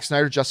the Zack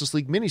Snyder Justice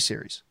League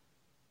miniseries?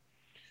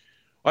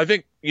 I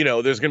think,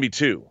 there's going to be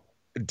two.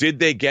 Did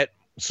they get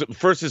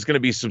first is going to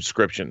be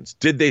subscriptions.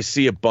 Did they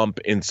see a bump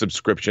in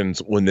subscriptions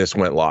when this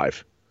went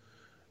live?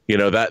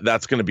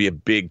 That's going to be a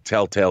big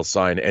telltale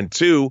sign. And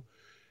two,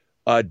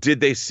 did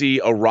they see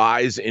a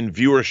rise in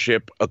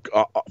viewership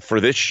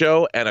for this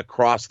show and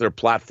across their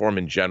platform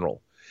in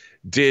general?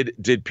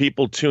 Did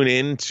people tune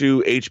in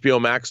to HBO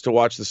Max to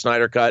watch the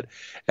Snyder Cut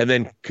and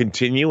then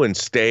continue and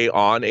stay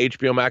on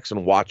HBO Max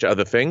and watch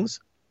other things?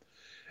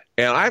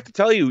 And I have to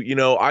tell you,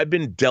 I've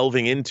been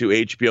delving into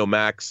HBO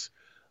Max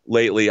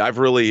lately.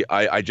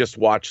 I just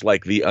watched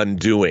like The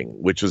Undoing,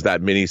 which was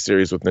that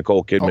miniseries with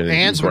Nicole Kidman.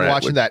 Anne's been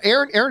watching that.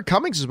 Erin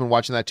Cummings has been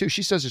watching that too.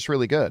 She says it's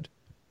really good.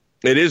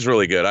 It is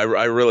really good.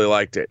 I really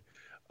liked it.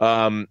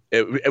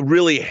 It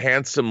really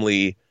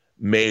handsomely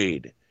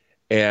made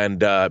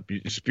and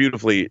it's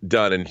beautifully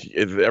done. And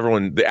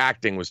the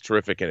acting was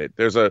terrific in it.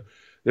 There's a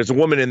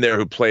woman in there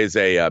who plays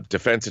a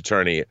defense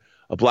attorney,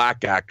 a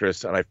black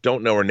actress, and I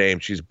don't know her name.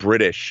 She's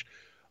British.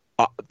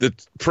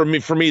 For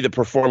me, the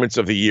performance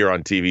of the year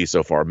on TV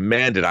so far.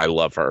 Man, did I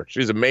love her.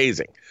 She's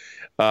amazing.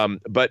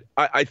 But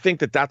I think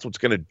that's what's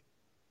going to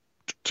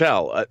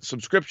tell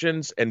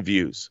subscriptions and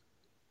views,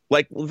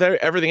 like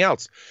everything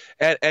else,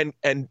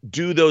 and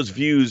do those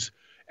views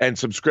and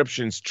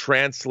subscriptions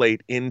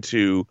translate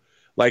into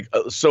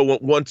so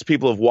once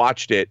people have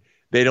watched it,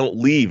 they don't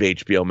leave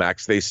HBO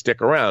Max. They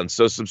stick around.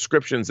 So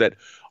subscriptions that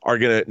are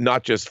going to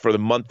not just for the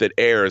month it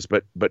airs,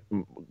 but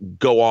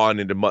go on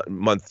into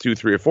month 2,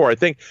 3, or 4. I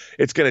think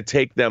it's going to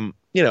take them,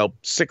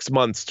 6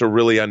 months to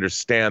really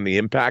understand the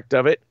impact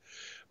of it.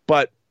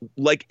 But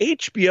like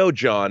HBO,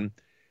 John,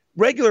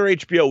 regular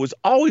HBO was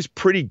always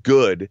pretty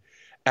good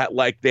at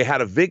they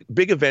had a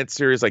big event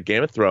series like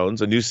Game of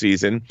Thrones, a new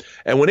season.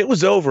 And when it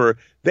was over,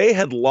 they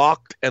had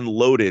locked and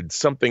loaded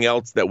something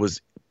else that was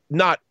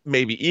not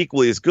maybe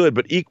equally as good,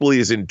 but equally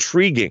as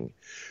intriguing.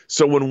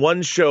 So when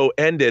one show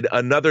ended,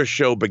 another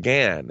show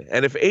began.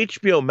 And if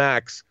HBO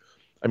Max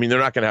I mean, they're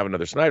not going to have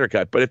another Snyder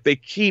Cut, but if they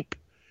keep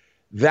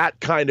that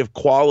kind of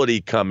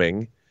quality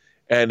coming,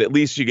 and at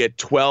least you get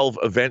 12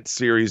 event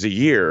series a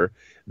year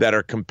that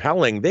are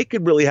compelling, they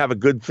could really have a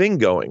good thing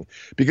going,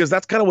 because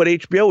that's kind of what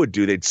HBO would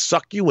do. They'd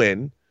suck you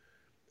in,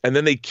 and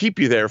then they'd keep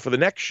you there for the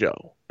next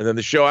show, and then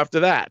the show after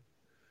that.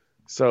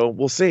 So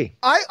we'll see.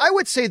 I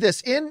would say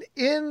this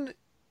in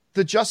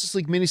the Justice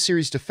League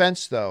miniseries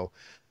defense, though,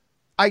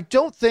 I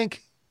don't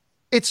think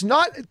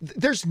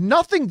there's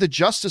nothing the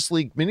Justice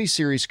League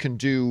miniseries can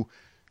do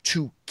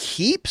to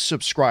keep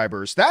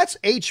subscribers. That's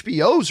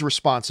HBO's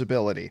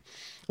responsibility.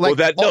 Like,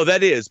 that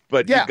is,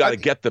 but you've got to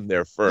get them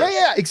there first.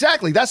 Yeah,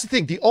 exactly. That's the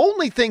thing. The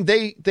only thing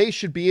they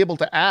should be able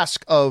to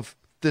ask of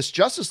this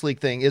Justice League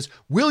thing is,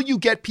 will you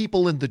get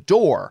people in the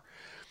door?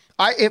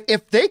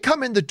 If they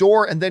come in the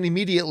door and then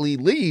immediately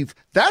leave,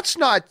 that's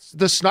not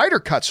the Snyder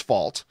Cut's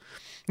fault.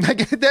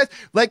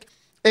 Like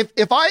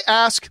if I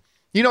ask,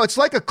 it's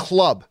like a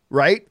club,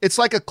 right? It's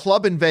like a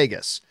club in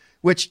Vegas,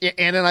 which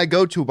Ann and I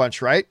go to a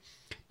bunch, right?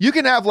 You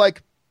can have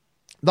like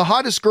the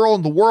hottest girl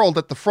in the world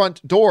at the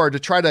front door to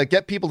try to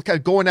get people to kind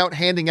of going out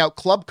handing out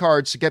club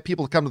cards to get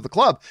people to come to the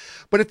club.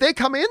 But if they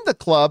come in the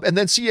club and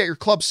then see that your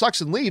club sucks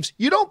and leaves,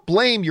 you don't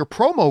blame your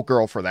promo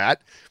girl for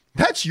that.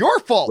 That's your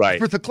fault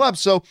for the club.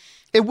 So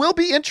it will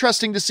be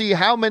interesting to see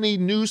how many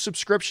new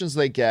subscriptions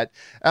they get.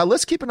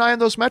 Let's keep an eye on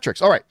those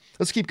metrics. All right,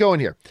 let's keep going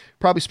here.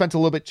 Probably spent a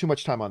little bit too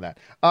much time on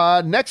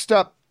that. Next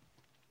up,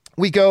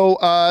 we go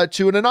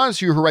to an anonymous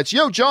viewer who writes,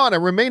 "Yo, John,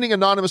 I'm remaining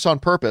anonymous on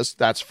purpose."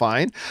 That's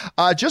fine.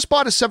 Just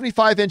bought a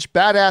 75-inch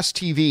badass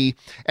TV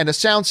and a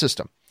sound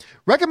system.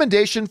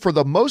 Recommendation for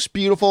the most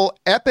beautiful,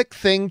 epic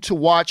thing to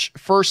watch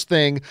first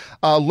thing,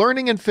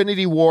 learning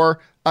Infinity War,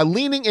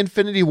 leaning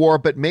Infinity War,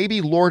 but maybe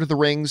Lord of the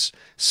Rings,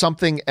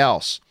 something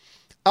else.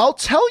 I'll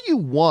tell you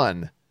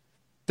one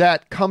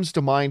that comes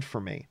to mind for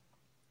me.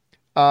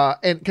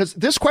 And because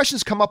this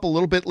question's come up a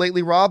little bit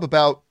lately, Rob,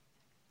 about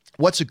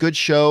what's a good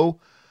show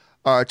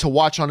to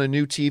watch on a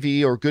new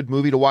TV or a good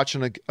movie to watch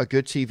on a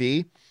good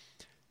TV.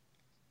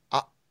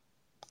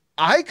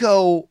 I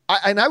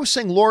was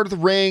saying Lord of the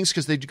Rings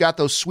because they got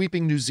those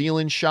sweeping New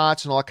Zealand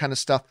shots and all that kind of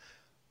stuff.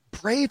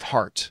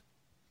 Braveheart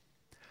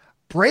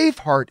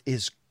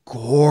is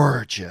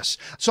gorgeous.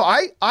 So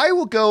I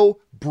will go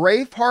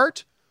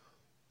Braveheart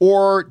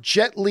or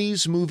Jet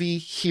Li's movie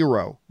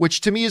Hero,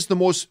 which to me is the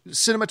most,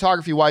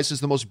 cinematography-wise,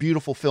 is the most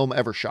beautiful film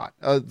ever shot.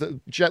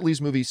 The Jet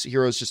Li's movie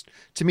Hero is just,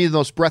 to me, the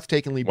most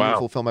breathtakingly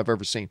beautiful film I've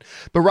ever seen.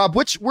 But Rob,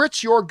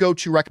 what's your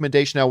go-to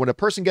recommendation now when a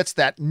person gets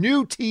that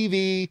new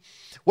TV?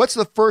 What's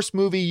the first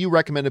movie you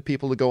recommended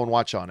people to go and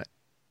watch on it?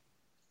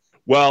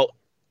 Well,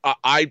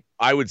 I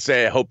would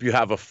say I hope you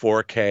have a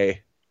 4K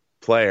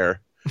player,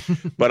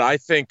 but I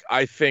think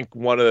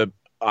one of the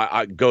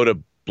I go to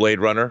Blade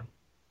Runner.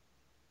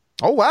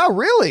 Oh, wow.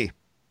 Really?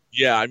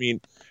 Yeah. I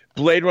mean,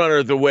 Blade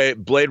Runner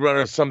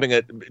is something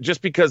that,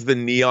 just because the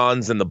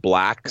neons and the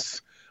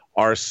blacks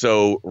are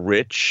so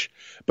rich,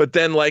 but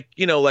then like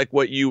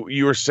what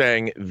you were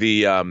saying,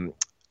 the, and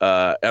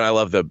I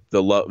love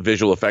the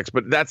visual effects,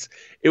 but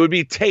it would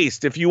be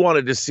taste. If you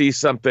wanted to see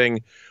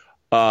something,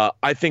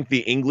 I think The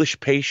English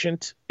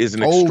Patient is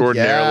an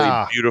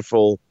extraordinarily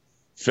beautiful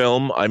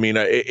film. I mean,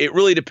 it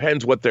really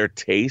depends what their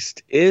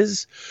taste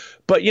is,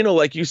 but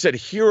like you said,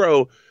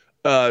 Hero,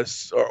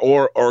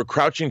 or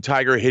Crouching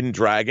Tiger, Hidden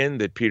Dragon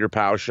that Peter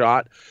Pau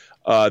shot.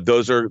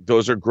 Those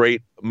are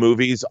great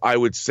movies. I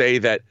would say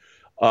that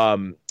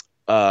Wim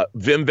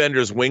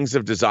Wenders' Wings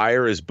of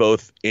Desire is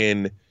both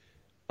in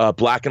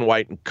black and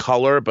white and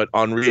color, but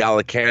Henri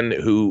Alecan,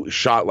 who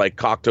shot like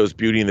Cocteau's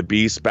Beauty and the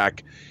Beast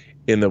back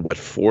in the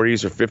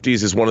 40s or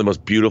 50s, is one of the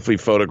most beautifully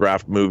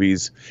photographed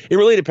movies. It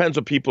really depends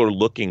what people are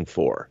looking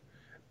for,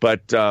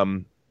 but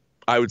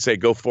I would say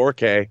go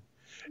 4K.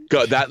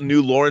 That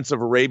new Lawrence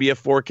of Arabia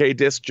 4K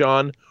disc,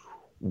 John.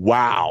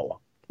 Wow.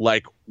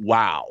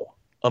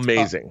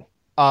 Amazing.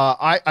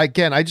 I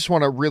just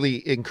want to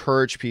really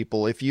encourage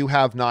people, if you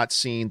have not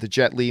seen the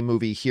Jet Li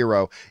movie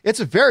Hero, it's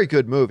a very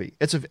good movie.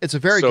 It's a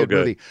very good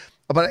movie.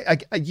 But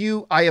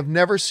I have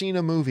never seen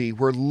a movie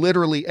where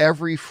literally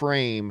every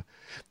scene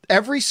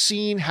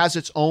has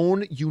its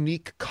own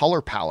unique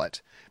color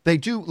palette. They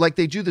do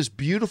this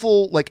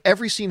beautiful, like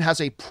every scene has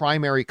a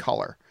primary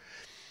color.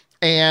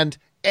 And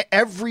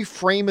every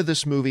frame of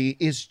this movie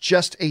is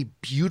just a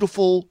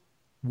beautiful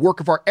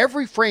work of art.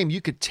 Every frame, you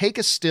could take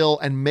a still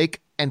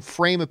and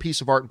frame a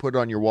piece of art and put it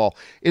on your wall.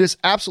 It is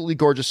absolutely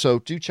gorgeous. So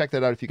do check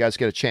that out if you guys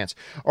get a chance.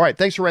 All right.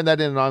 Thanks for writing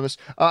that in, Anonymous.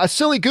 A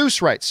Silly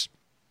Goose writes,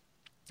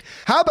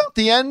 how about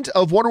the end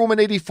of Wonder Woman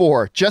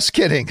 84? Just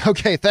kidding.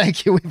 Okay,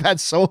 thank you. We've had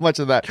so much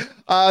of that.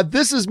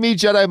 This is me,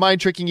 Jedi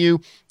mind tricking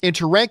you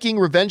into ranking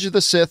Revenge of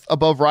the Sith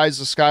above Rise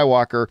of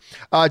Skywalker.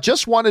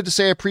 Just wanted to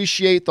say I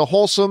appreciate the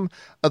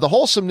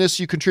wholesomeness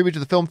you contribute to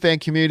the film fan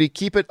community.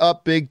 Keep it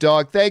up, big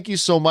dog. Thank you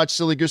so much,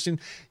 Silly Goose.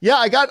 Yeah,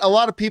 I got a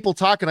lot of people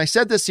talking. I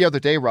said this the other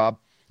day, Rob,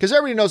 because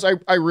everybody knows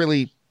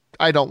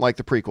I don't like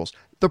the prequels.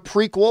 The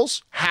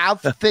prequels have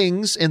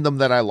things in them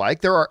that I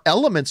like. There are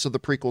elements of the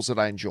prequels that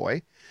I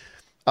enjoy.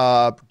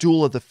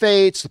 Duel of the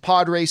Fates, the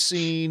pod race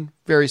scene,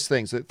 various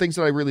things that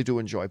I really do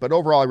enjoy. But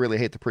overall, I really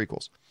hate the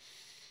prequels.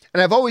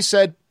 And I've always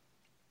said,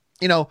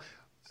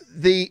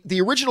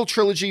 the original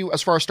trilogy,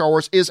 as far as Star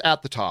Wars, is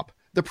at the top.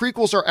 The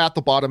prequels are at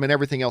the bottom, and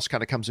everything else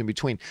kind of comes in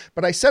between.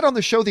 But I said on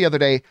the show the other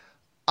day,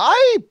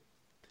 I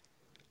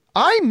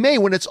may,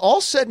 when it's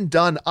all said and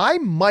done, I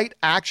might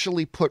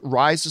actually put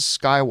Rise of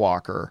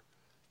Skywalker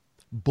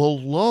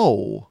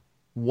below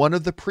one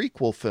of the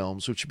prequel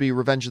films, which would be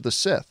Revenge of the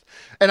Sith.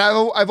 And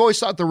I've always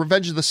thought the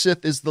Revenge of the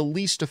Sith is the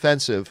least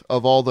offensive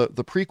of all the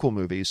prequel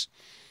movies,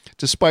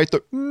 despite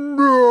the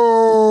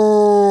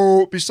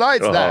no.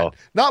 Besides that,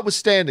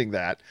 notwithstanding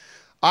that,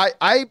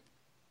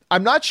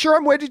 I'm not sure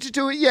I'm ready to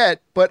do it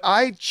yet, but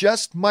I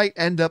just might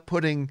end up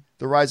putting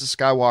the Rise of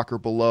Skywalker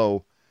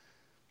below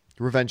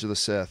Revenge of the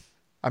Sith.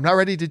 I'm not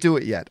ready to do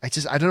it yet.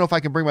 I don't know if I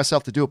can bring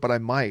myself to do it, but I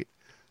might.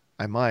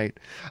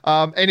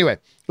 Anyway,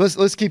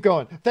 let's keep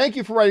going. Thank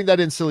you for writing that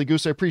in, Silly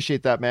Goose. I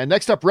appreciate that, man.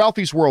 Next up,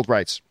 Ralphie's World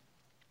writes,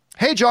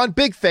 "Hey, John,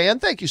 big fan.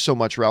 Thank you so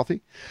much,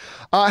 Ralphie.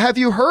 Have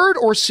you heard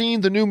or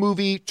seen the new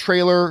movie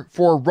trailer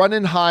for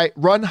Run,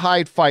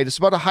 Hide, Fight? It's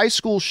about a high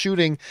school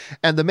shooting,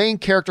 and the main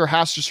character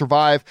has to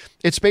survive.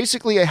 It's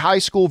basically a high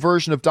school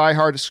version of Die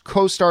Hard. It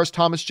co-stars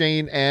Thomas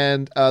Jane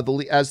and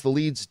as the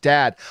lead's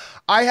dad.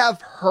 I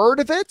have heard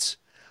of it.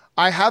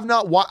 I have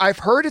not. I've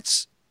heard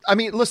it's. I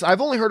mean, listen,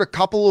 I've only heard a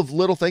couple of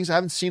little things. I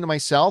haven't seen it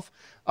myself.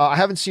 I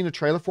haven't seen a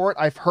trailer for it.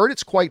 I've heard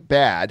it's quite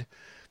bad,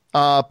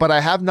 but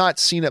I have not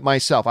seen it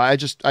myself. I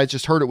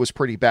just heard it was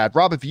pretty bad.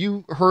 Rob, have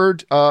you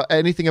heard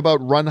anything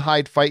about Run,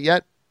 Hide, Fight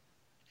yet?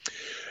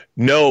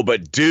 No,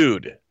 but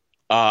dude,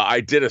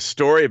 I did a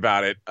story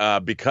about it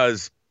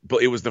because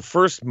it was the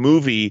first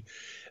movie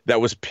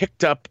that was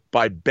picked up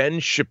by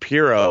Ben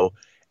Shapiro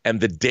and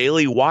the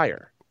Daily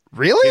Wire.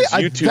 Really?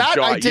 I did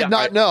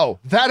not know.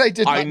 That I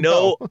did not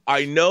know.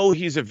 I know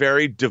he's a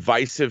very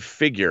divisive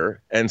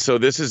figure, and so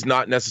this is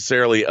not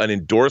necessarily an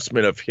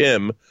endorsement of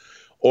him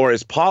or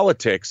his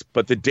politics,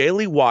 but the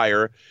Daily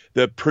Wire,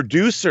 the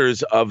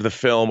producers of the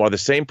film are the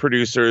same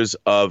producers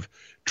of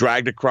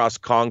Dragged Across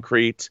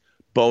Concrete,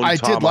 Bone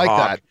Tomahawk, did like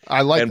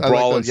that. and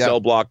Brawl in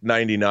Cell Block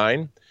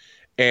 99.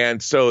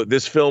 And so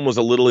this film was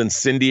a little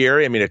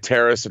incendiary. I mean, a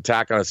terrorist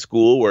attack on a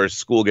school where a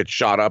school gets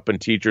shot up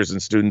and teachers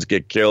and students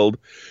get killed.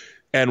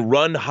 And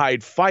Run,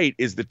 Hide, Fight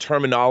is the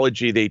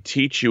terminology they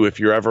teach you if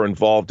you're ever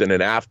involved in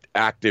an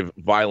active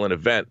violent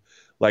event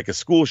like a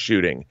school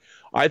shooting.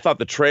 I thought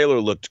the trailer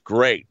looked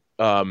great,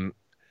 even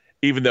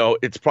though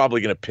it's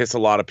probably going to piss a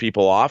lot of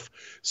people off.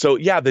 So,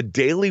 yeah, the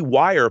Daily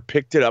Wire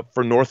picked it up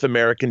for North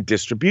American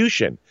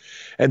distribution.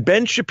 And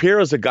Ben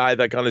Shapiro's a guy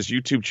that on his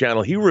YouTube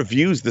channel, he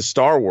reviews the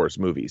Star Wars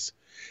movies.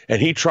 And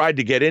he tried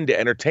to get into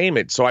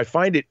entertainment. So I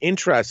find it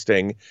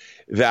interesting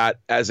that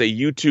as a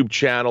YouTube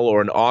channel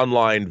or an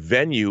online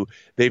venue,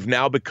 they've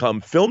now become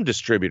film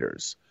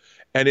distributors.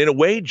 And in a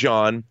way,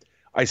 John,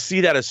 I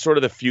see that as sort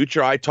of the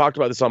future. I talked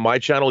about this on my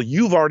channel.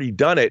 You've already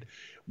done it,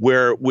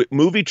 where with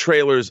movie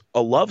trailers,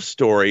 a love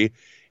story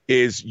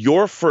is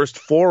your first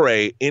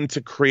foray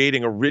into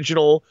creating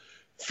original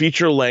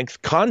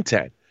feature-length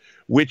content,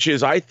 which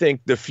is, I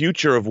think, the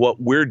future of what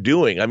we're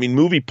doing. I mean,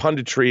 movie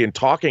punditry and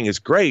talking is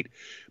great,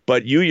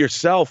 but you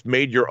yourself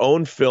made your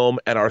own film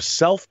and are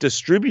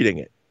self-distributing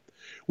it,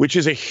 which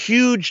is a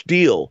huge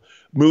deal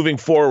moving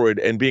forward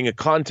and being a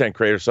content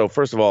creator. So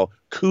first of all,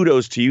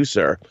 kudos to you,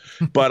 sir.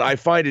 But I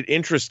find it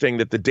interesting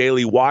that the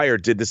Daily Wire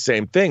did the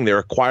same thing. They're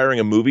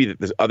acquiring a movie that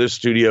the other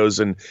studios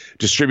and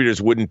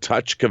distributors wouldn't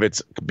touch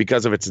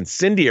because of its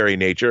incendiary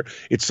nature.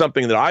 It's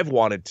something that I've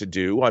wanted to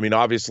do. I mean,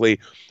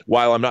 obviously,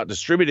 while I'm not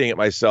distributing it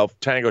myself,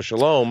 Tango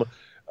Shalom,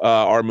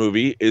 our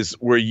movie,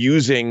 we're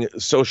using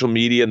social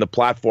media and the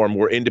platform.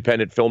 We're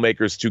independent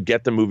filmmakers to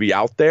get the movie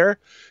out there.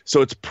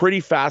 So it's pretty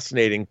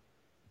fascinating,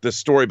 the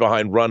story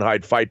behind Run,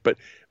 Hide, Fight. But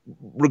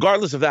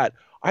regardless of that,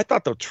 I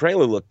thought the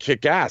trailer looked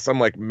kick-ass. I'm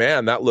like,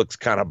 man, that looks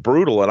kind of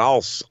brutal, and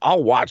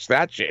I'll watch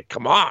that shit.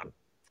 Come on.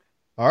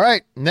 All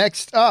right,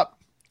 next up,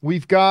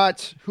 we've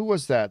got, who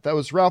was that? That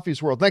was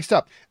Ralphie's World. Next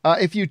up,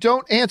 if you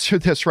don't answer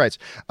this right,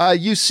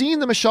 you've seen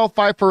the Michelle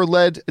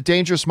Pfeiffer-led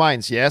Dangerous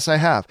Minds. Yes, I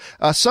have.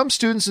 Some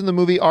students in the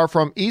movie are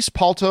from East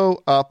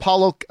Palo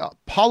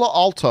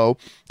Alto,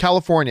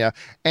 California,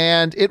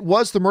 and it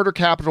was the murder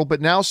capital,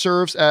 but now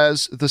serves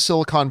as the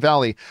Silicon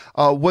Valley.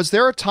 Was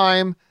there a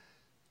time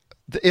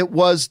it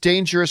was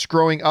dangerous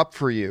growing up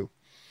for you?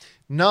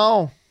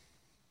 No,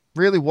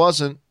 really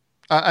wasn't.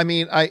 I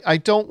mean, I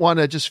don't want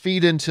to just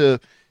feed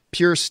into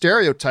pure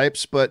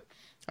stereotypes, but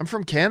I'm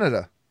from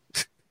Canada.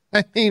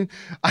 I mean,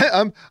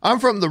 I'm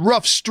from the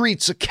rough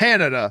streets of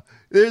Canada.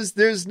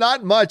 There's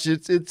not much.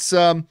 It's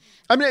I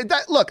mean,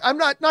 look, I'm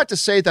not to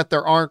say that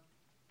there aren't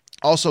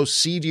also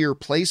seedier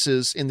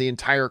places in the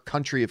entire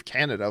country of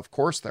Canada. Of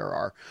course there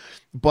are,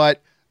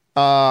 but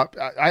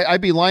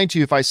I'd be lying to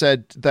you if I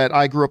said that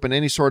I grew up in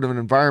any sort of an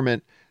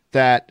environment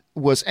that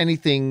was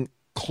anything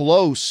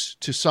close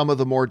to some of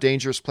the more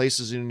dangerous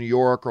places in New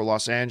York or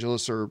Los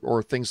Angeles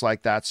or things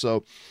like that.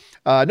 So,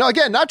 no,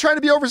 again, not trying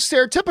to be over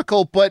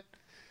stereotypical, but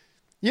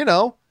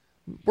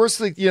Where's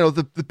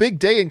the big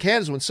day in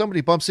Canada is when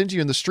somebody bumps into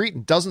you in the street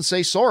and doesn't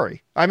say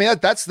sorry. I mean,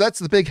 that's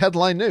the big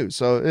headline news.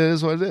 So it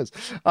is what it is.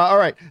 All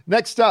right.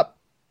 Next up,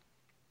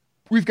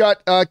 we've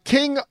got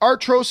King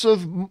Artros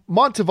of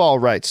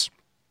Monteval writes,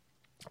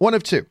 one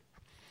of two.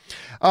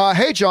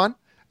 Hey, John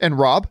and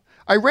Rob.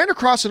 I ran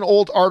across an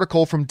old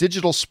article from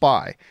Digital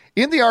Spy.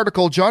 In the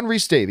article, John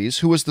Rhys-Davies,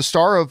 who was the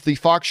star of the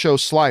Fox show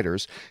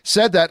Sliders,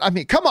 said that, I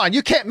mean, come on,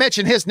 you can't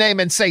mention his name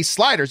and say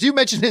Sliders. You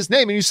mention his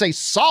name and you say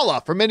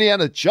Sala from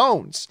Indiana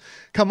Jones.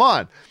 Come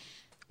on.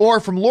 Or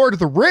from Lord of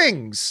the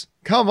Rings.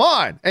 Come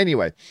on.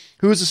 Anyway,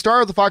 who was the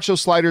star of the Fox show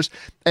Sliders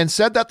and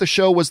said that the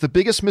show was the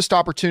biggest missed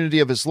opportunity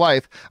of his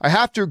life. I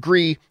have to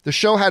agree, the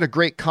show had a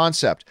great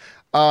concept.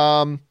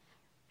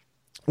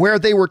 Where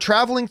they were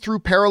traveling through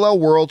parallel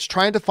worlds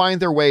trying to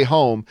find their way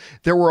home.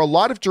 There were a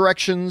lot of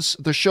directions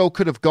the show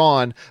could have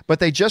gone, but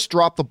they just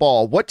dropped the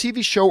ball. What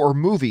TV show or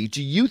movie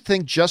do you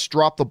think just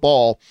dropped the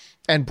ball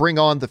and bring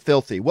on the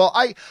filthy? Well,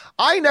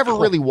 I never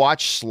really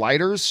watched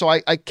Sliders, so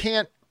I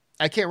can't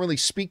really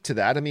speak to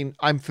that. I mean,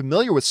 I'm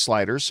familiar with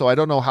Sliders, so I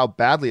don't know how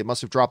badly it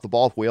must have dropped the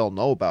ball if we all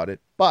know about it.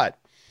 But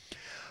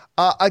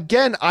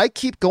again, I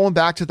keep going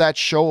back to that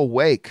show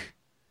Awake.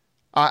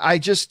 I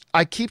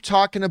keep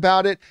talking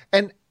about it,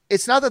 and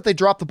it's not that they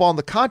dropped the ball on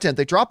the content.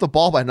 They dropped the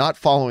ball by not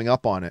following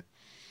up on it.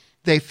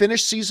 They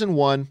finished season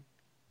 1,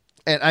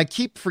 and I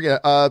keep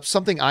forgetting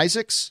something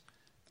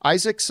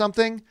Isaac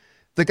something,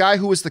 the guy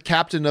who was the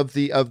captain of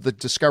the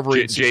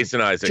Discovery.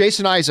 Jason Isaac.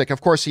 Jason Isaac. Of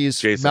course, he's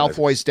Jason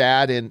Malfoy's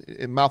dad in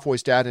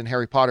Malfoy's dad in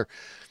Harry Potter.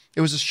 It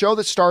was a show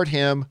that starred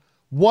him.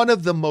 One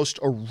of the most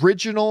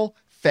original,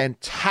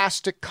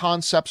 fantastic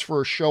concepts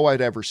for a show I'd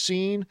ever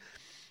seen.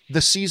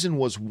 The season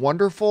was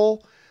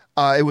wonderful.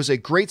 It was a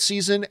great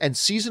season, and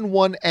season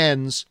 1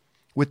 ends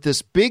with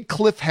this big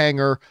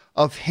cliffhanger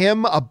of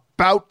him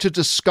about to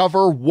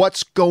discover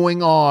what's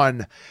going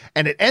on.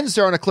 And it ends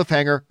there on a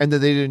cliffhanger, and then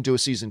they didn't do a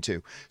season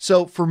 2.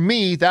 So for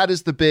me, that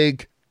is the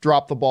big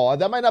drop the ball.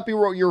 That might not be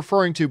what you're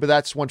referring to, but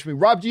that's one to me.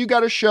 Rob, do you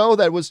got a show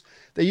that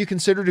you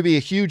consider to be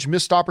a huge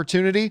missed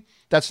opportunity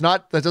that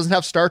doesn't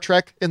have Star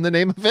Trek in the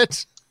name of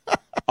it?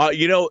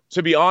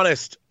 To be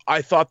honest,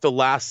 I thought the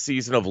last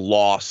season of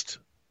Lost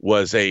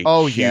was a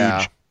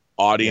huge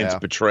audience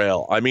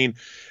betrayal. I mean,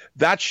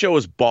 that show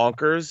is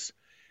bonkers,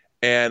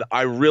 and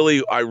I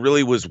really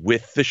was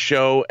with the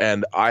show,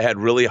 and I had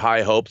really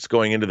high hopes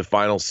going into the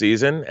final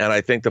season, and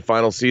I think the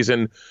final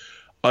season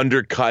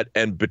undercut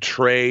and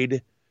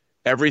betrayed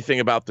everything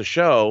about the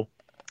show,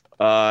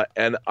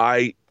 and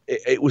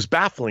it was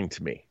baffling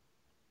to me,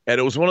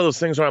 and it was one of those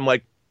things where I'm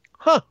like,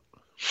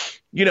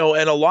 and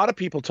a lot of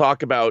people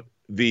talk about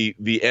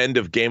the end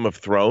of Game of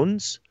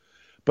Thrones.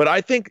 But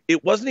I think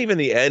it wasn't even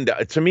the end.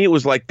 To me, it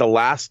was like the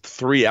last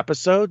 3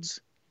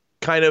 episodes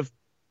kind of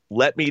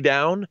let me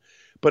down.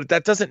 But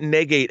that doesn't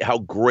negate how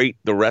great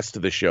the rest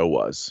of the show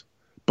was.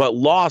 But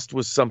Lost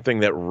was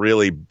something that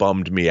really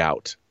bummed me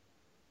out.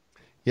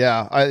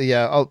 Yeah.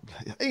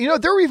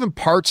 There were even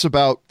parts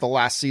about the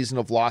last season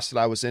of Lost that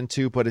I was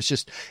into. But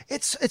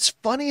it's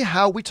funny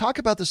how we talk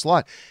about this a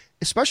lot,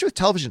 especially with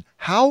television,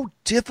 how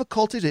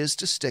difficult it is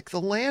to stick the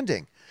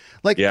landing.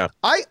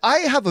 I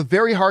have a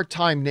very hard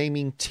time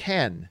naming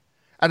 10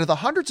 out of the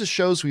hundreds of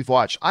shows we've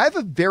watched. I have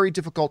a very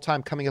difficult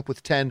time coming up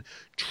with 10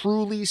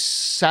 truly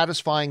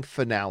satisfying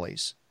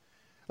finales.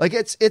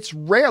 It's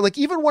rare.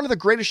 Even one of the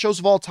greatest shows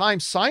of all time,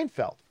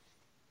 Seinfeld,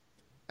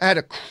 had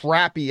a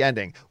crappy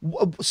ending.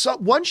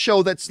 One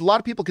show that's a lot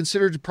of people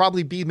consider to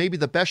probably be maybe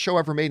the best show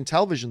ever made in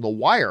television, The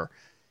Wire.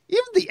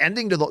 Even the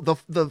ending to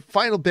the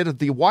final bit of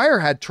The Wire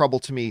had trouble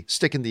to me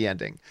sticking the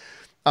ending.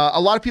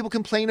 A lot of people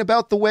complain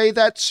about the way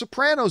that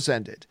Sopranos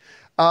ended.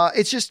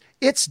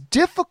 It's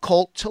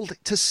difficult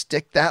to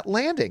stick that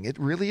landing. It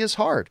really is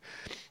hard.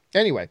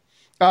 Anyway,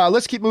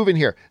 let's keep moving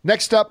here.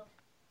 Next up,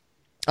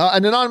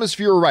 an anonymous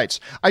viewer writes,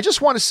 I just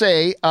want to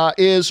say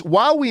is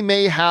while we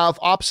may have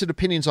opposite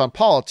opinions on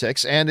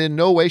politics, and in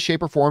no way,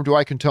 shape, or form do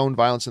I condone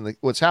violence in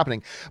what's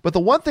happening, but the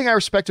one thing I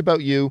respect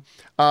about you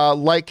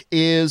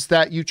is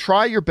that you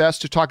try your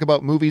best to talk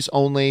about movies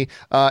only.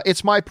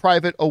 It's my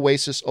private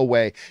oasis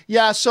away.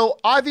 Yeah, so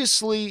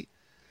obviously,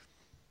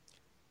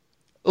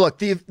 look,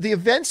 the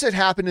events that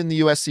happened in the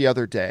U.S. the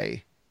other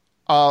day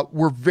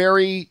were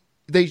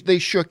they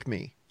shook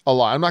me a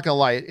lot. I'm not going to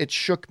lie, it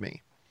shook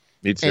me.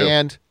 Me too.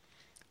 And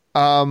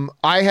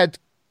I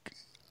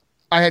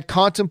had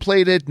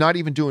contemplated not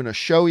even doing a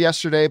show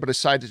yesterday, but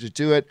decided to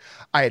do it.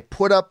 I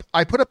put up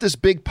this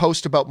big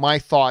post about my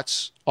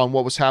thoughts on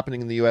what was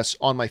happening in the U.S.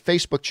 on my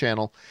Facebook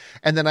channel,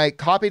 and then I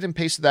copied and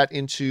pasted that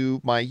into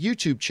my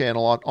YouTube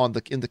channel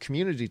in the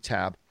community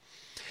tab.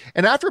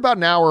 And after about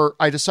an hour,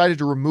 I decided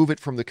to remove it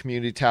from the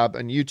community tab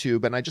on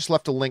YouTube, and I just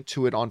left a link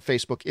to it on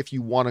Facebook if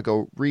you want to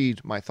go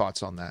read my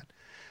thoughts on that.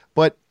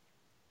 But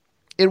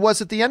it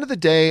was at the end of the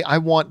day, I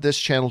want this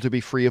channel to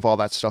be free of all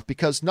that stuff,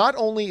 because not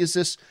only is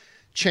this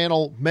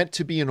channel meant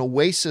to be an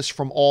oasis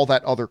from all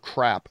that other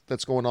crap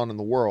that's going on in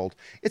the world,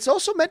 it's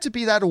also meant to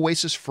be that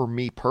oasis for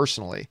me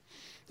personally.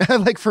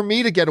 like for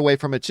me to get away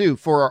from it too,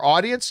 for our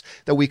audience,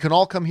 that we can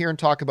all come here and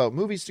talk about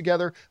movies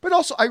together. But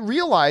also I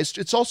realized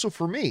it's also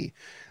for me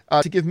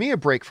to give me a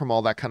break from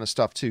all that kind of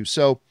stuff too.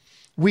 So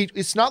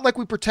it's not like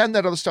we pretend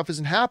that other stuff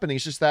isn't happening.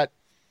 It's just that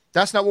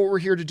that's not what we're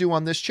here to do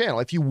on this channel.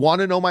 If you want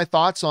to know my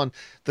thoughts on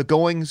the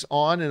goings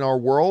on in our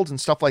world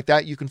and stuff like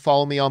that, you can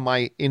follow me on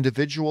my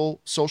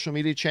individual social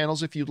media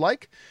channels if you'd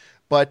like.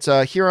 But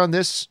here on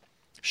this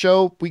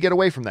show, we get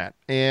away from that.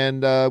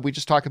 And we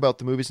just talk about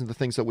the movies and the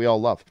things that we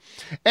all love.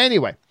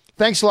 Anyway,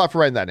 thanks a lot for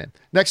writing that in.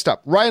 Next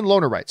up, Ryan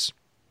Lohner writes,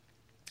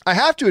 I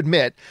have to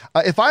admit,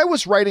 if I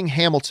was writing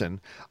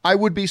Hamilton, I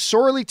would be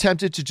sorely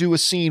tempted to do a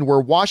scene where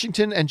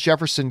Washington and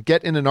Jefferson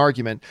get in an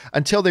argument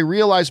until they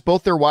realize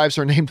both their wives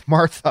are named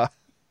Martha.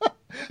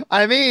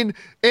 I mean,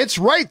 it's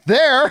right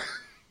there.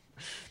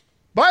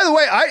 By the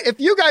way, if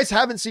you guys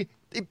haven't seen,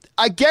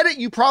 I get it.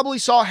 You probably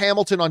saw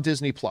Hamilton on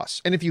Disney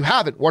Plus. And if you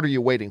haven't, what are you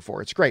waiting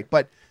for? It's great.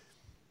 But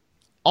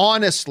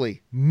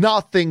honestly,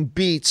 nothing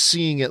beats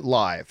seeing it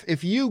live.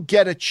 If you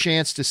get a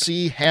chance to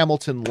see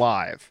Hamilton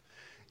live,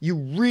 you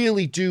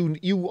really do.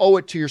 You owe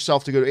it to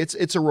yourself to go.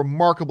 It's a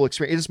remarkable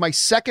experience. It is my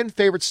second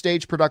favorite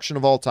stage production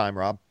of all time,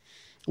 Rob.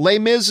 Les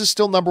Mis is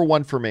still number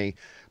one for me,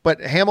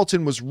 but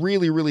Hamilton was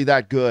really, really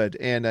that good.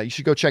 And you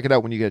should go check it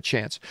out when you get a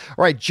chance.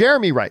 All right.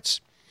 Jeremy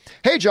writes,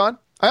 hey, John,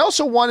 I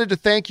also wanted to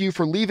thank you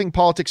for leaving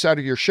politics out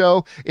of your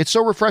show. It's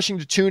so refreshing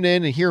to tune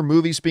in and hear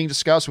movies being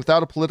discussed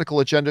without a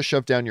political agenda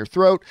shoved down your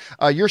throat.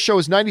 Your show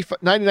is 99%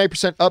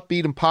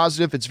 upbeat and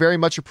positive. It's very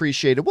much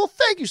appreciated. Well,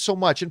 thank you so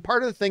much. And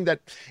part of the thing that,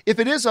 if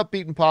it is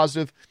upbeat and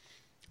positive,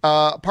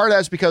 part of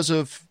that is because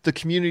of the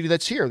community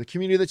that's here. The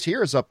community that's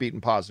here is upbeat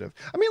and positive.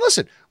 I mean,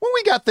 listen, when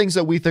we got things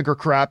that we think are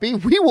crappy,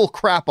 we will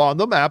crap on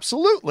them,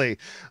 absolutely.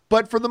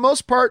 But for the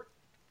most part,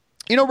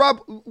 you know, Rob,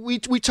 we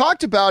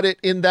talked about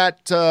it in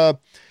that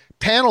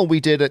panel we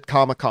did at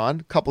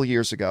Comic-Con a couple of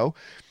years ago.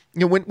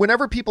 You know,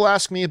 whenever people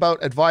ask me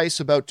about advice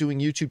about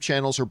doing YouTube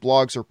channels or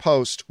blogs or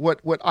posts,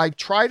 what I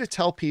try to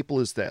tell people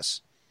is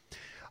this.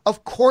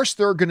 Of course,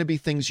 there are going to be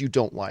things you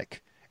don't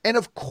like. And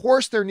of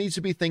course, there needs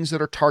to be things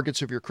that are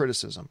targets of your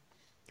criticism.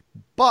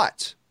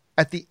 But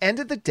at the end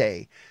of the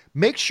day,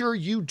 make sure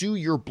you do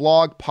your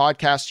blog,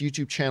 podcast,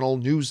 YouTube channel,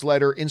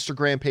 newsletter,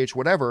 Instagram page,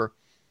 whatever,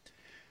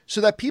 so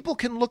that people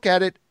can look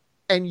at it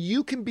and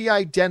you can be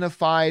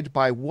identified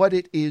by what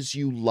it is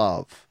you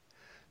love,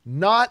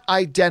 not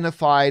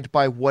identified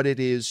by what it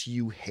is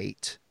you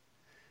hate.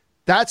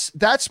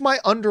 That's my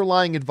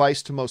underlying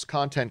advice to most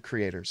content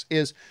creators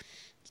is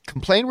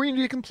complain where you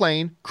need to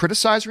complain,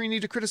 criticize where you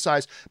need to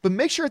criticize, but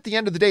make sure at the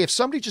end of the day, if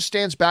somebody just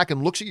stands back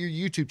and looks at your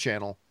YouTube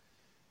channel,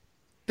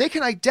 they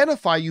can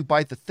identify you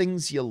by the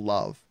things you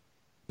love.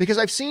 Because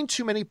I've seen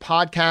too many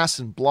podcasts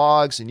and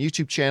blogs and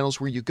YouTube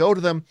channels where you go to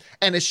them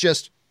and it's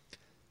just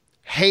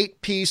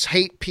hate piece,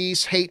 hate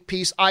piece, hate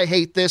piece. I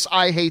hate this.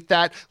 I hate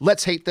that.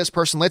 Let's hate this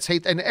person. Let's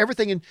hate, and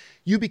everything. And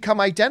you become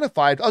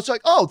identified. It's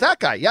like, oh, that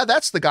guy. Yeah,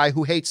 that's the guy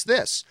who hates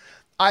this.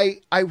 I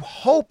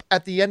hope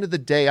at the end of the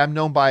day, I'm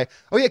known by,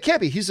 oh yeah, it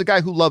can't be. He's the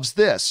guy who loves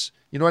this.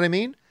 You know what I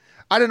mean?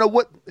 I don't know.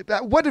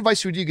 What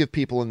advice would you give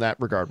people in that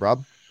regard,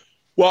 Rob?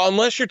 Well,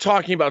 unless you're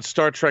talking about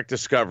Star Trek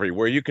Discovery,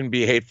 where you can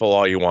be hateful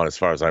all you want, as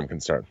far as I'm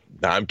concerned.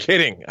 No, I'm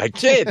kidding. I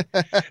kid.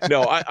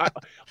 No,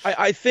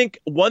 I think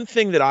one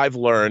thing that I've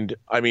learned,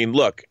 I mean,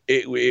 look,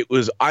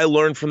 I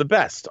learned from the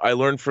best. I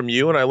learned from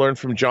you and I learned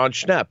from John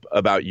Schnepp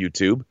about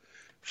YouTube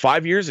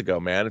 5 years ago,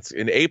 man. It's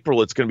in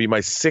April. It's going to be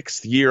my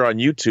 6th year on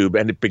YouTube.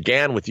 And it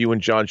began with you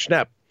and John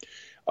Schnepp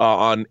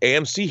on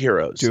AMC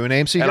Heroes. Doing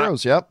AMC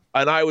Heroes, yep.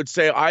 And I would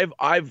say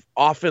I've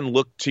often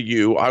looked to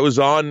you.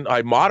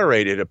 I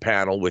moderated a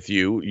panel with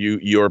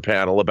your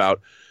panel about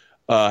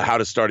how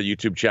to start a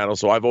YouTube channel.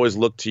 So I've always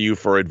looked to you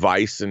for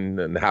advice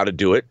and how to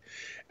do it.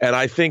 And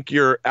I think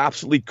you're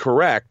absolutely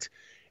correct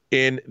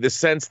in the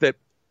sense that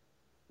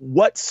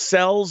what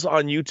sells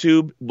on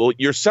YouTube, well,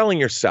 you're selling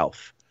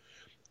yourself.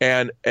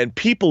 And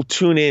people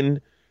tune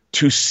in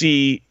to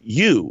see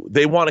you.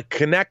 They want to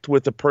connect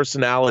with the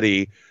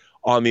personality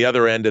on the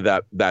other end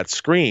of that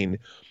screen.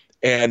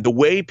 And the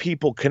way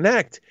people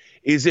connect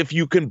is if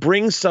you can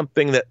bring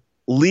something that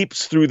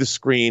leaps through the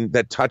screen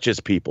that touches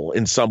people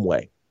in some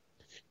way.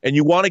 And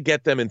you want to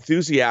get them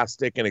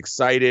enthusiastic and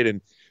excited.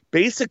 And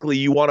basically,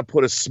 you want to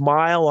put a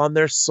smile on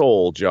their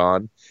soul,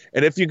 John.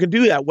 And if you can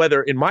do that,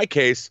 whether in my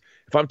case,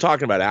 if I'm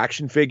talking about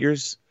action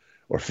figures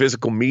or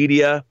physical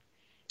media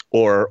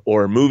or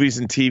movies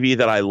and TV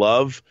that I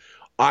love,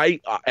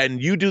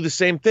 and you do the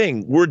same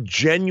thing. We're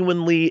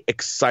genuinely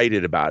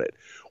excited about it.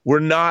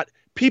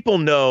 People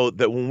know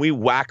that when we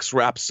wax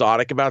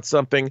rhapsodic about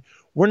something,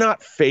 we're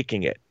not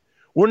faking it.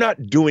 We're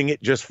not doing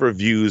it just for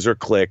views or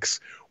clicks.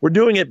 We're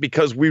doing it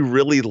because we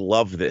really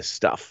love this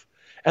stuff.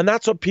 And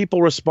that's what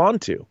people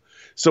respond to.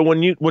 So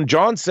when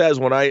John says,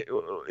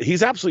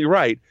 he's absolutely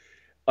right.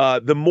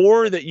 The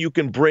more that you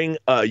can bring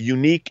a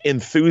unique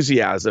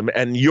enthusiasm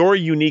and your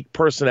unique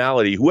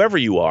personality, whoever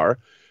you are,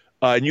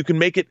 and you can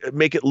make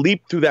it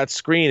leap through that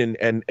screen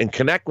and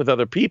connect with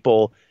other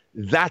people,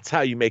 That's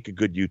how you make a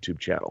good YouTube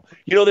channel.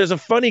 You know, there's a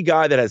funny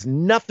guy that has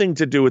nothing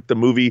to do with the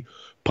movie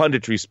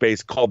punditry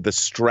space called the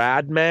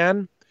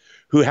Stradman,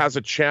 who has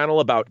a channel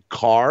about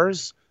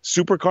cars,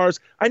 supercars.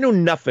 I know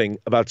nothing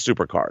about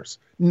supercars.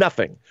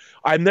 Nothing.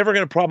 I'm never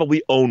going to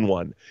probably own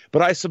one.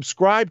 But I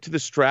subscribe to the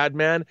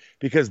Stradman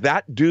because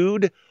that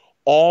dude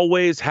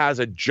always has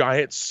a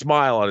giant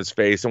smile on his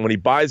face. And when he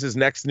buys his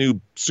next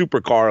new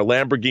supercar, a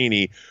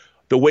Lamborghini,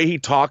 the way he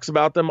talks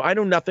about them, I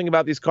know nothing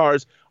about these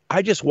cars.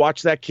 I just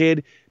watch that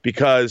kid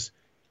because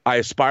I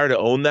aspire to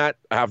own that.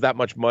 I have that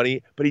much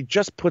money, but he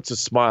just puts a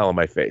smile on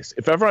my face.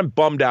 If ever I'm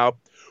bummed out,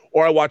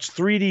 or I watch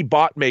 3D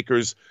bot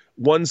makers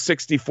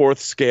 1/64th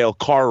scale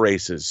car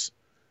races.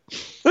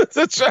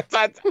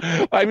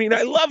 I mean,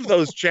 I love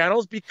those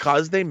channels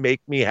because they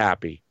make me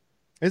happy.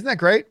 Isn't that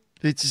great?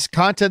 It's just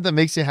content that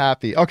makes you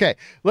happy. Okay,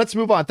 let's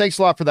move on. Thanks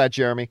a lot for that,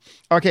 Jeremy.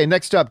 Okay,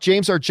 next up,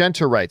 James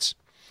Argenta writes,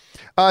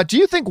 do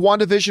you think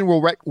WandaVision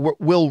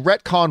will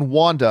retcon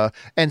Wanda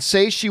and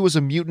say she was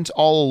a mutant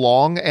all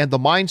along and the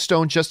Mind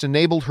Stone just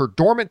enabled her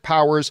dormant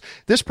powers?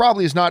 This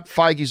probably is not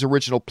Feige's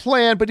original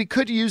plan, but he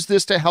could use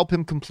this to help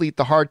him complete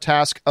the hard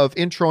task of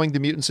introing the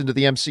mutants into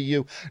the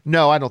MCU.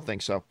 No, I don't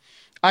think so.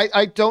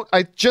 I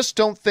just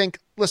don't think,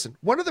 listen,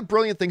 one of the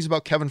brilliant things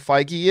about Kevin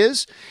Feige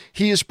is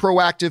he is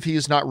proactive. He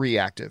is not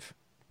reactive.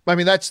 I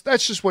mean, that's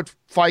just what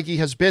Feige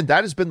has been.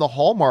 That has been the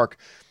hallmark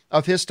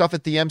of his stuff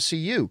at the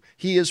MCU.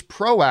 He is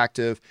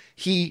proactive.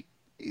 He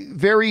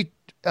very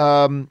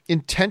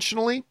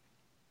intentionally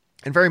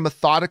and very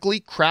methodically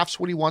crafts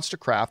what he wants to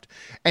craft.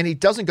 And he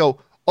doesn't go,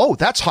 oh,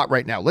 that's hot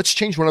right now. Let's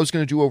change what I was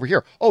going to do over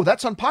here. Oh,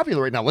 that's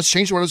unpopular right now. Let's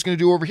change what I was going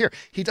to do over here.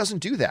 He doesn't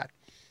do that.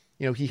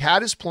 You know, he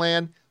had his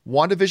plan.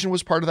 WandaVision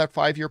was part of that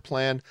 5-year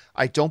plan.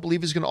 I don't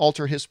believe he's going to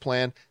alter his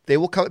plan. They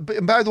will come.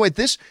 And by the way,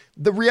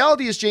 the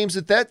reality is, James,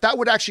 that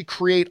would actually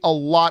create a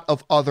lot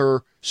of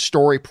other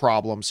story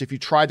problems if you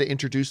try to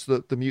introduce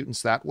the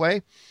mutants that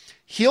way.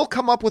 He'll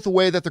come up with a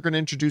way that they're going to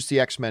introduce the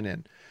X-Men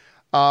in.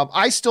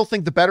 I still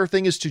think the better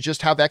thing is to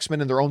just have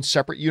X-Men in their own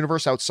separate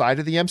universe outside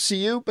of the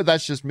MCU, but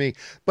that's just me.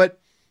 But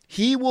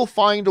he will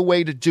find a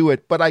way to do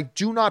it, but I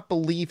do not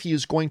believe he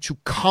is going to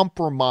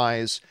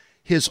compromise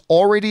his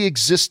already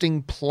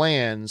existing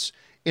plans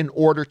in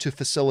order to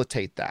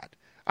facilitate that.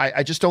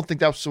 I just don't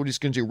think that's what he's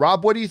going to do.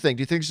 Rob, what do you think?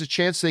 Do you think there's a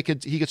chance he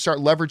could start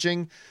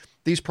leveraging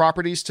these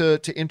properties to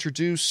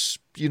introduce,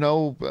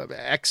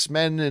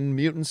 X-Men and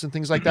mutants and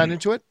things like that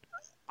into it?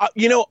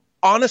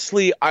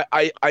 Honestly,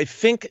 I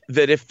think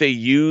that if they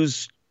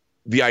use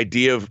the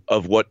idea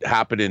of what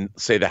happened in,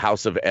 say, the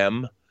House of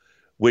M,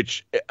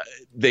 which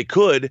they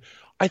could,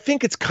 I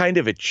think it's kind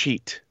of a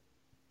cheat,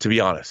 to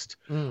be honest.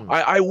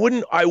 I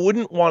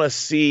wouldn't want to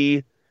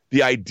see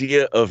the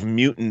idea of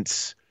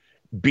mutants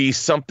be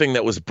something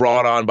that was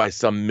brought on by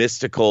some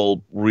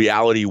mystical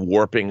reality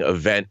warping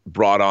event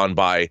brought on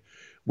by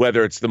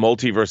whether it's the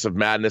multiverse of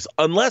madness,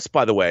 unless,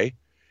 by the way,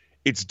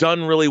 it's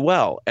done really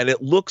well. And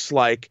it looks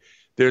like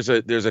there's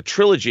a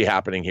trilogy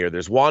happening here.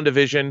 There's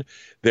WandaVision,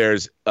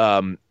 there's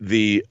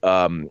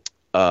whatchamacallit,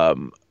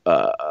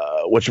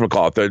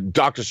 the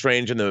Doctor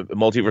Strange and the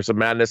Multiverse of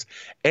Madness,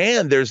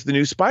 and there's the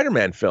new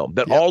Spider-Man film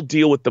that all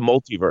deal with the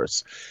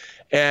multiverse.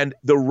 And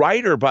the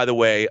writer, by the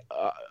way,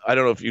 I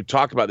don't know if you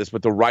talked about this,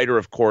 but the writer,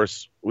 of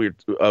course,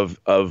 of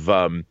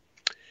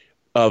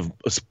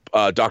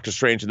Doctor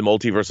Strange and the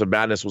Multiverse of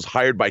Madness was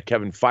hired by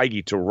Kevin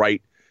Feige to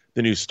write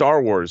the new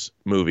Star Wars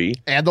movie.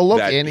 And the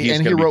Loki, and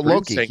he wrote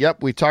Loki.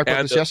 Yep, we talked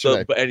about this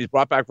yesterday. And he's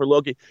brought back for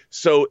Loki.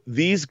 So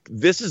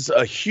this is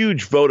a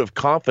huge vote of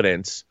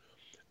confidence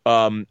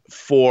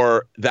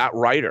for that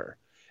writer.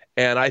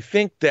 And I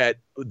think that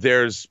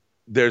there's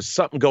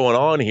something going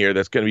on here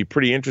that's going to be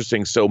pretty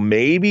interesting. So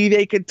maybe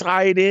they could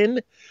tie it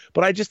in,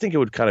 but I just think it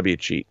would kind of be a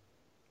cheat.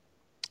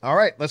 All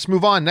right, let's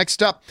move on.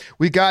 Next up,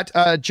 we got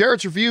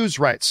Jared's Reviews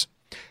writes,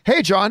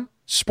 hey, John,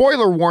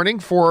 spoiler warning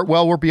for,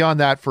 well, we're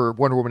beyond that for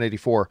Wonder Woman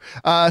 84.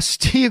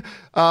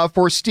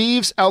 For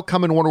Steve's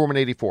outcome in Wonder Woman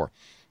 84.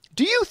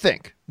 Do you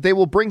think they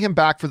will bring him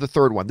back for the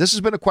third one? This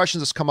has been a question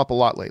that's come up a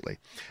lot lately.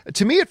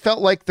 To me, it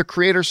felt like the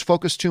creators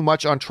focused too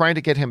much on trying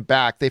to get him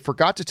back. They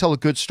forgot to tell a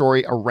good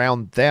story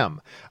around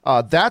them.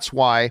 That's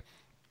why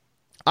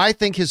I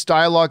think his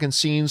dialogue and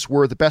scenes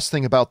were the best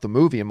thing about the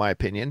movie, in my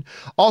opinion.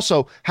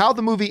 Also, how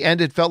the movie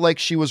ended felt like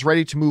she was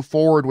ready to move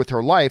forward with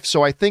her life.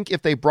 So I think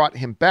if they brought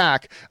him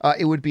back,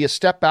 it would be a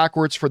step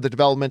backwards for the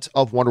development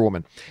of Wonder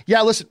Woman.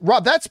 Yeah, listen,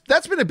 Rob,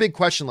 that's been a big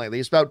question lately.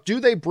 It's about, do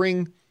they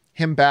bring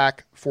him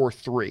back for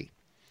 3?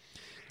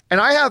 And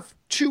I have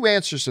 2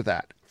 answers to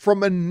that.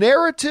 From a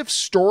narrative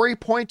story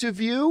point of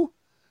view,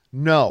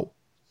 no,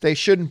 they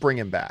shouldn't bring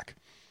him back.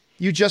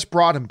 You just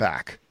brought him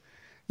back.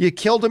 You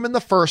killed him in the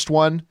first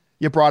one.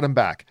 You brought him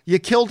back. You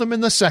killed him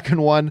in the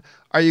second one.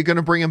 Are you going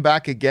to bring him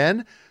back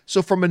again?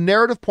 So from a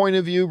narrative point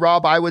of view,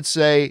 Rob, I would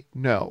say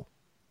no.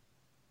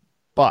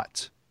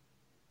 But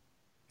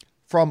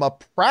from a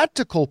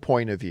practical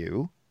point of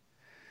view,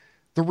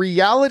 the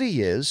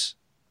reality is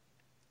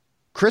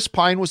Chris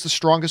Pine was the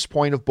strongest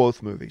point of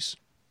both movies.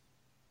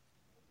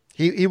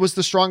 He was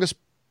the strongest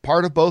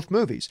part of both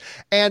movies.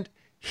 And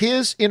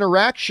his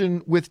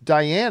interaction with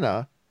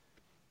Diana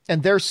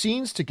and their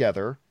scenes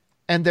together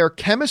and their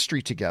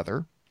chemistry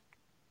together,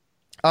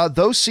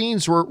 those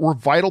scenes were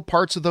vital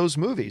parts of those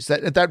movies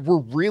that were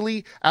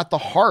really at the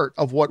heart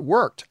of what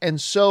worked. And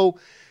so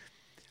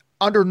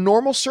under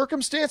normal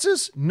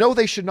circumstances, no,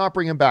 they should not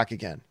bring him back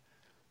again.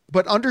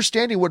 But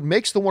understanding what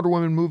makes the Wonder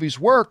Woman movies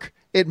work,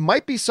 it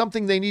might be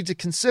something they need to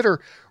consider.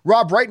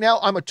 Rob, right now,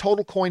 I'm a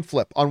total coin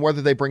flip on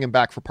whether they bring him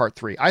back for part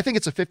 3. I think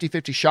it's a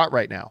 50-50 shot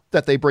right now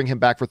that they bring him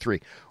back for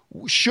 3.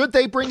 Should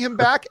they bring him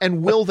back,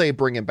 and will they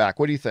bring him back?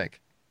 What do you think?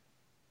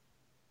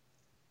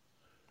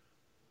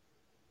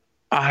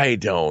 I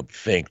don't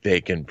think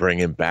they can bring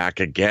him back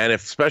again,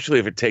 especially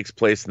if it takes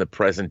place in the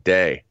present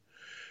day,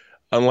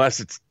 unless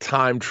it's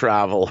time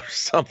travel or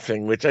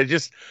something, which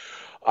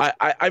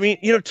I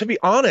mean, to be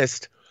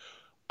honest,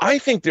 I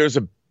think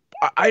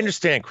I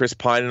understand Chris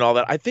Pine and all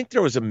that. I think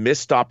there was a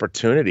missed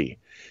opportunity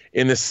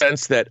in the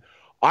sense that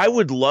I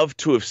would love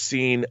to have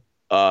seen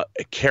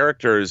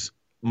characters,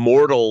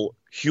 mortal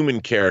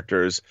human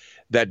characters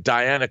that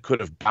Diana could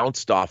have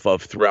bounced off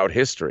of throughout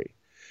history.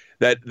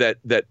 That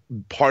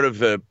part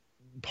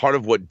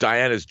of what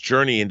Diana's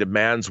journey into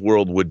man's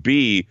world would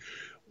be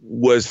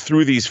was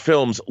through these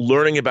films,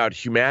 learning about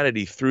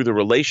humanity through the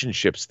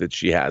relationships that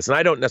she has. And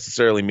I don't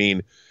necessarily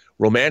mean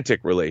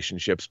romantic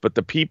relationships, but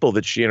the people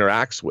that she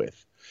interacts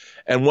with.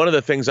 And one of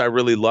the things I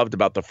really loved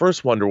about the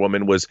first Wonder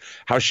Woman was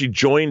how she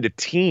joined a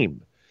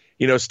team.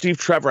 Steve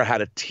Trevor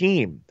had a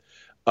team.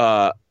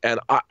 And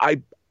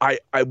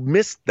I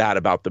missed that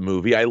about the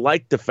movie. I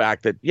liked the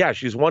fact that, yeah,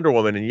 she's Wonder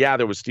Woman, and yeah,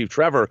 there was Steve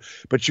Trevor,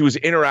 but she was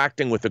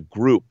interacting with a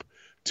group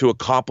to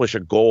accomplish a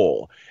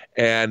goal.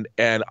 And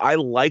I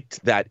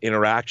liked that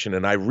interaction,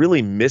 and I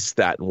really missed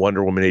that in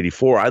Wonder Woman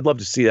 84. I'd love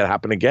to see that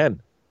happen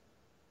again.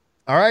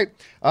 All right,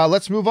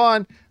 let's move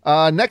on.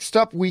 Next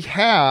up, we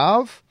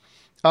have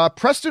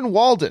Preston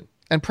Walden.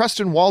 And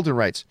Preston Walden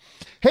writes,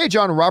 "Hey,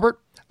 John and Robert.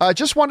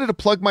 Just wanted to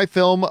plug my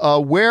film,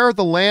 Where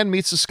the Land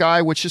Meets the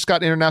Sky, which just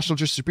got international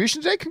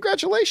distribution today.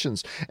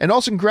 Congratulations. And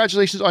also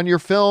congratulations on your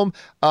film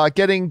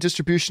getting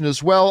distribution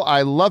as well.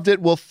 I loved it.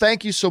 Well,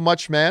 thank you so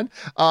much, man."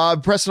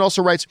 Preston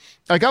also writes,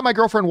 "I got my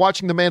girlfriend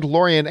watching The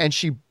Mandalorian, and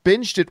she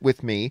binged it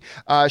with me.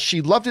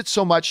 She loved it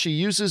so much, she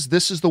uses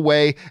This Is the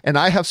Way, and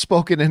I have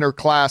spoken in her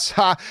class.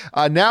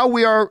 Now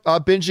we are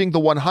binging The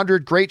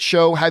 100. Great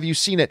show. Have you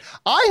seen it?"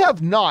 I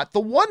have not. The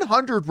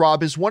 100,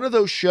 Rob, is one of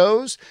those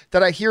shows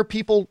that I hear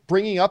people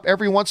bringing up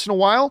every once in a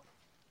while,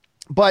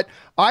 but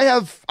I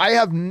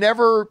have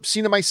never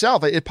seen it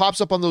myself. It pops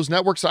up on those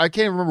networks. I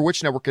can't remember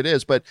which network it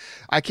is, but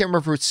I can't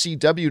remember if it's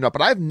CW or not,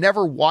 but I've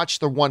never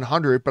watched The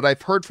 100, but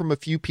I've heard from a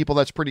few people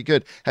that's pretty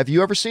good. Have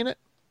you ever seen it?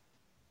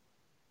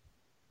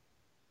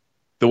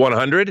 The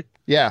 100?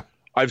 Yeah.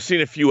 I've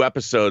seen a few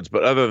episodes,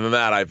 but other than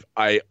that,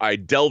 I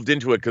delved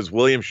into it because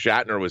William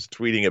Shatner was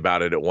tweeting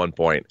about it at one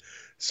point.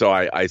 So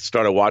I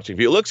started watching.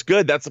 If it looks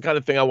good, that's the kind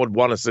of thing I would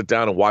want to sit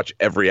down and watch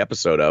every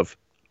episode of.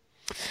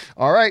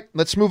 All right,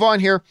 let's move on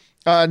here.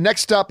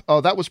 Next up,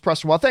 that was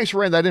Preston. Well, thanks for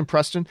writing that in,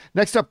 Preston.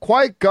 Next up,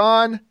 Quiet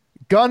Gun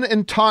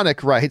and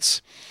Tonic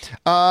writes,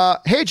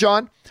 "Hey,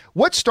 John,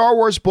 what Star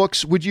Wars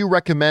books would you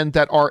recommend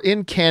that are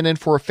in canon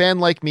for a fan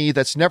like me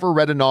that's never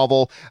read a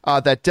novel,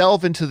 that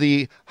delve into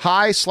the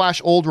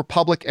high/old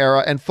Republic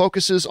era and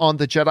focuses on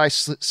the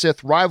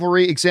Jedi-Sith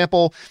rivalry?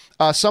 Example,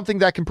 something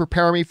that can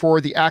prepare me for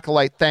the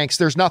Acolyte. Thanks."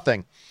 There's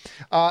nothing.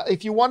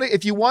 If you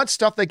want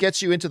stuff that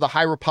gets you into the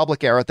High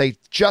Republic era, they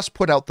just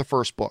put out the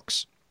first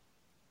books.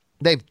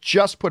 They've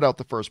just put out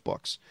the first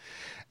books.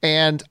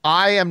 And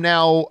I am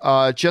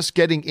now just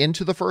getting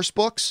into the first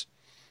books.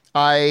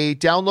 I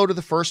downloaded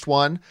the first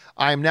one.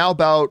 I'm now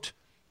about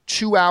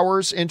 2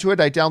 hours into it.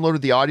 I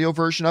downloaded the audio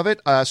version of it.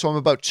 So I'm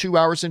about 2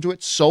 hours into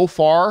it. So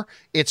far,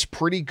 it's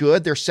pretty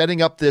good. They're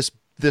setting up this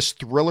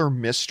thriller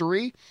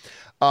mystery.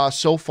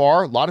 So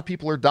far, a lot of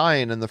people are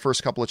dying in the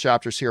first couple of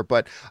chapters here,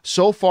 but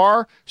so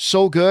far,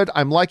 so good.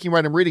 I'm liking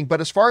what I'm reading.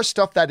 But as far as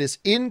stuff that is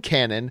in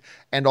canon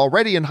and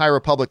already in High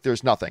Republic,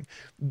 there's nothing.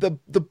 The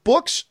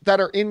books that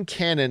are in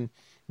canon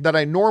that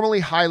I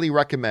normally highly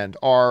recommend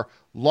are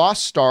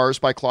Lost Stars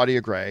by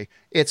Claudia Gray.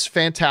 It's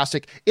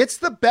fantastic. It's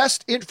the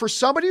best for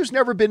somebody who's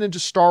never been into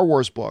Star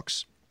Wars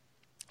books.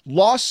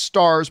 Lost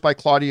Stars by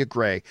Claudia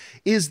Gray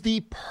is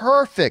the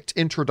perfect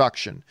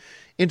introduction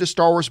into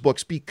Star Wars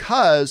books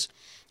because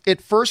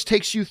it first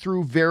takes you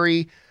through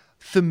very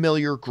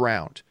familiar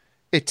ground.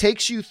 It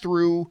takes you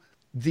through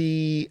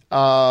the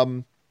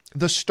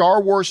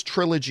Star Wars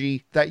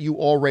trilogy that you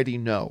already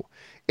know.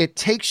 It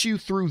takes you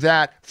through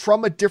that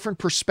from a different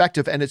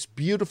perspective, and it's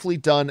beautifully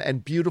done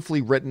and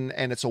beautifully written,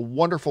 and it's a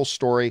wonderful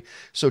story.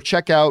 So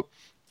check that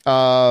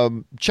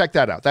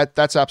out.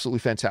 That's absolutely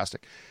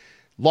fantastic.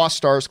 Lost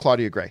Stars,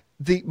 Claudia Gray.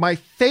 My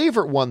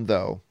favorite one,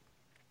 though,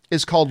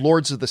 is called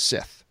Lords of the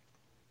Sith.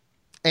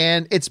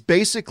 And it's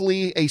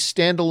basically a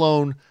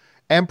standalone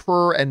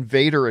Emperor and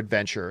Vader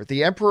adventure.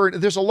 The Emperor,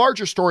 there's a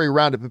larger story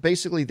around it, but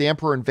basically the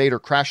Emperor and Vader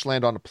crash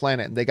land on a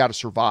planet and they got to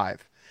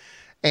survive.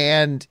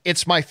 And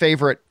it's my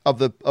favorite of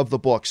the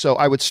book. So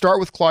I would start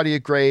with Claudia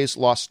Gray's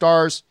Lost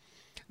Stars.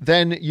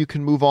 then you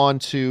can move on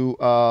to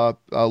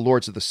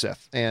Lords of the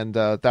Sith, and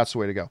that's the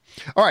way to go.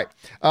 All right,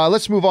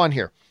 let's move on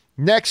here.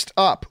 Next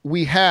up,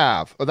 we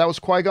have, that was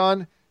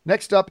Qui-Gon.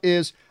 Next up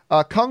is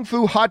Kung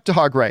Fu Hot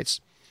Dog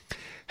writes,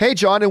 hey,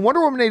 John, in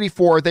Wonder Woman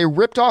 84, they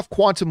ripped off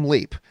Quantum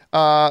Leap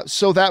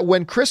so that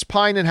when Chris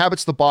Pine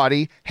inhabits the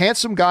body,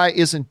 handsome guy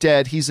isn't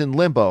dead, he's in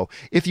limbo.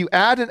 If you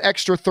add an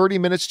extra 30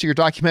 minutes to your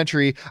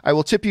documentary, I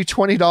will tip you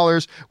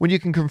 $20 when you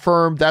can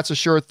confirm that's a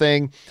sure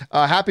thing.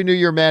 Happy New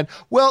Year, man.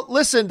 Well,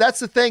 listen,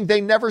 that's the thing.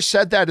 They never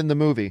said that in the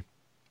movie.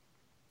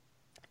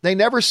 They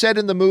never said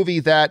in the movie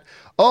that,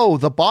 oh,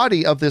 the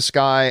body of this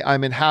guy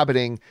I'm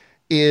inhabiting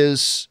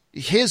is,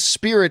 his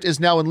spirit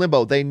is now in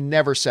limbo. They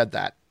never said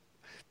that.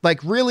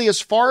 Like, really, as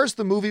far as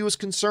the movie was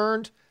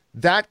concerned,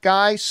 that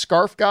guy,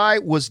 Scarf Guy,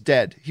 was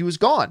dead. He was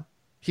gone.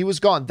 He was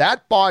gone.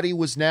 That body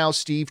was now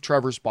Steve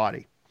Trevor's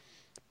body,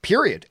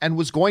 period, and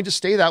was going to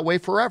stay that way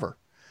forever.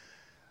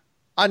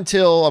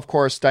 Until, of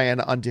course,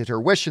 Diana undid her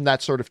wish, and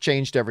that sort of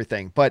changed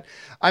everything. But,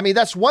 I mean,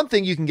 that's one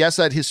thing you can guess,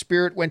 that his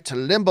spirit went to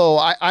limbo.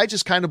 I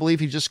just kind of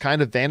believe he just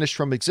kind of vanished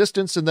from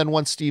existence, and then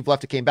once Steve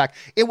left, it came back.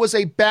 It was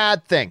a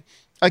bad thing.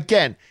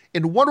 Again,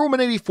 in Wonder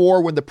Woman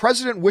 84, when the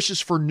president wishes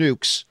for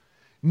nukes,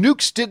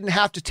 nukes didn't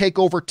have to take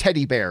over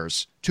teddy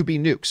bears to be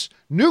nukes.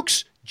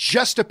 Nukes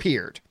just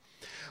appeared.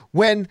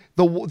 When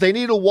they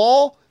need a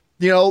wall,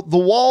 the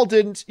wall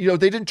didn't, they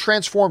didn't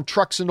transform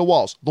trucks into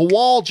walls. The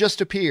wall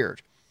just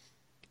appeared.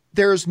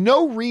 There's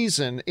no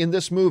reason in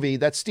this movie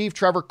that Steve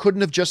Trevor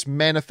couldn't have just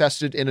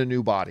manifested in a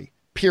new body,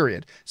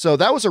 period. So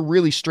that was a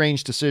really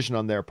strange decision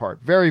on their part.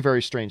 Very,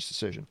 very strange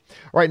decision.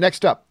 All right,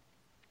 next up.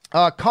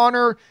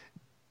 Connor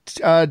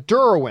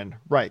Derwin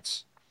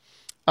writes,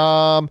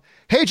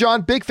 hey,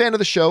 John, big fan of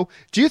the show.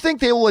 Do you think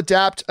they will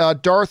adapt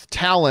Darth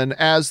Talon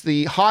as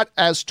the hot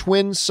as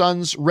twin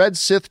sons Red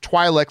Sith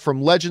Twi'lek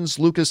from Legends,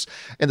 Lucas,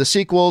 and the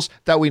sequels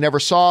that we never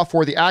saw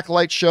for the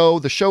Acolyte show?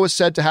 The show is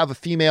said to have a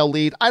female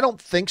lead. I don't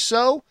think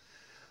so,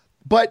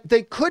 but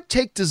they could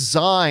take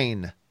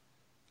design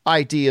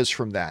ideas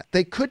from that.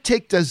 They could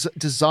take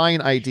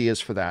design ideas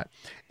for that,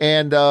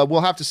 and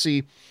we'll have to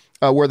see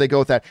where they go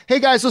with that. Hey,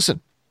 guys, listen.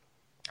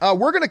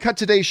 We're going to cut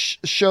today's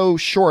show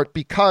short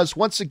because,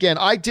 once again,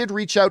 I did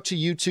reach out to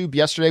YouTube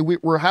yesterday.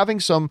 We're having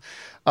some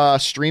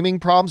streaming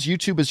problems.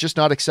 YouTube is just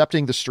not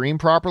accepting the stream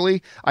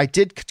properly. I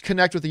did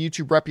connect with the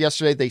YouTube rep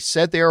yesterday. They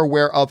said they are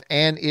aware of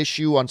an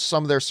issue on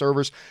some of their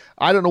servers.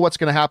 I don't know what's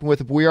going to happen with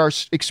it. But we are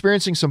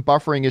experiencing some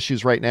buffering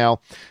issues right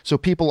now, so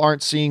people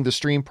aren't seeing the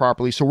stream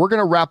properly. So we're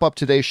going to wrap up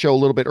today's show a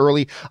little bit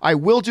early. I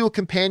will do a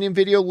companion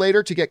video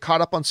later to get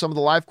caught up on some of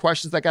the live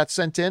questions that got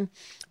sent in.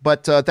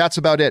 But that's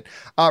about it.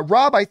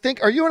 Rob, I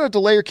think, are you on a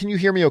delay or can you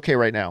hear me okay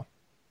right now?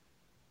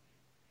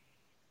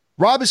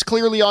 Rob is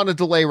clearly on a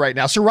delay right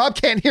now, so Rob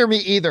can't hear me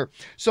either.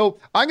 So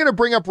I'm going to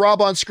bring up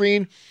Rob on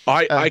screen.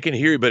 I can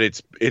hear you, but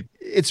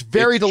it's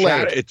very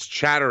delayed. It's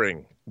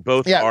chattering.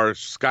 Both our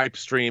Skype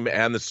stream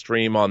and the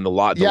stream on the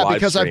live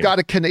because stream.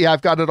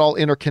 I've got it all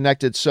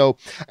interconnected. So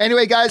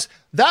anyway, guys,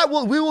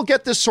 we will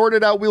get this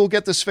sorted out. We will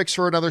get this fixed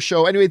for another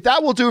show. Anyway,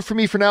 that will do it for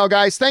me for now,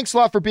 guys. Thanks a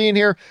lot for being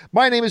here.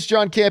 My name is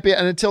John Campia,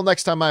 and until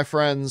next time, my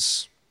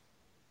friends,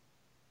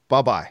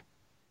 bye-bye.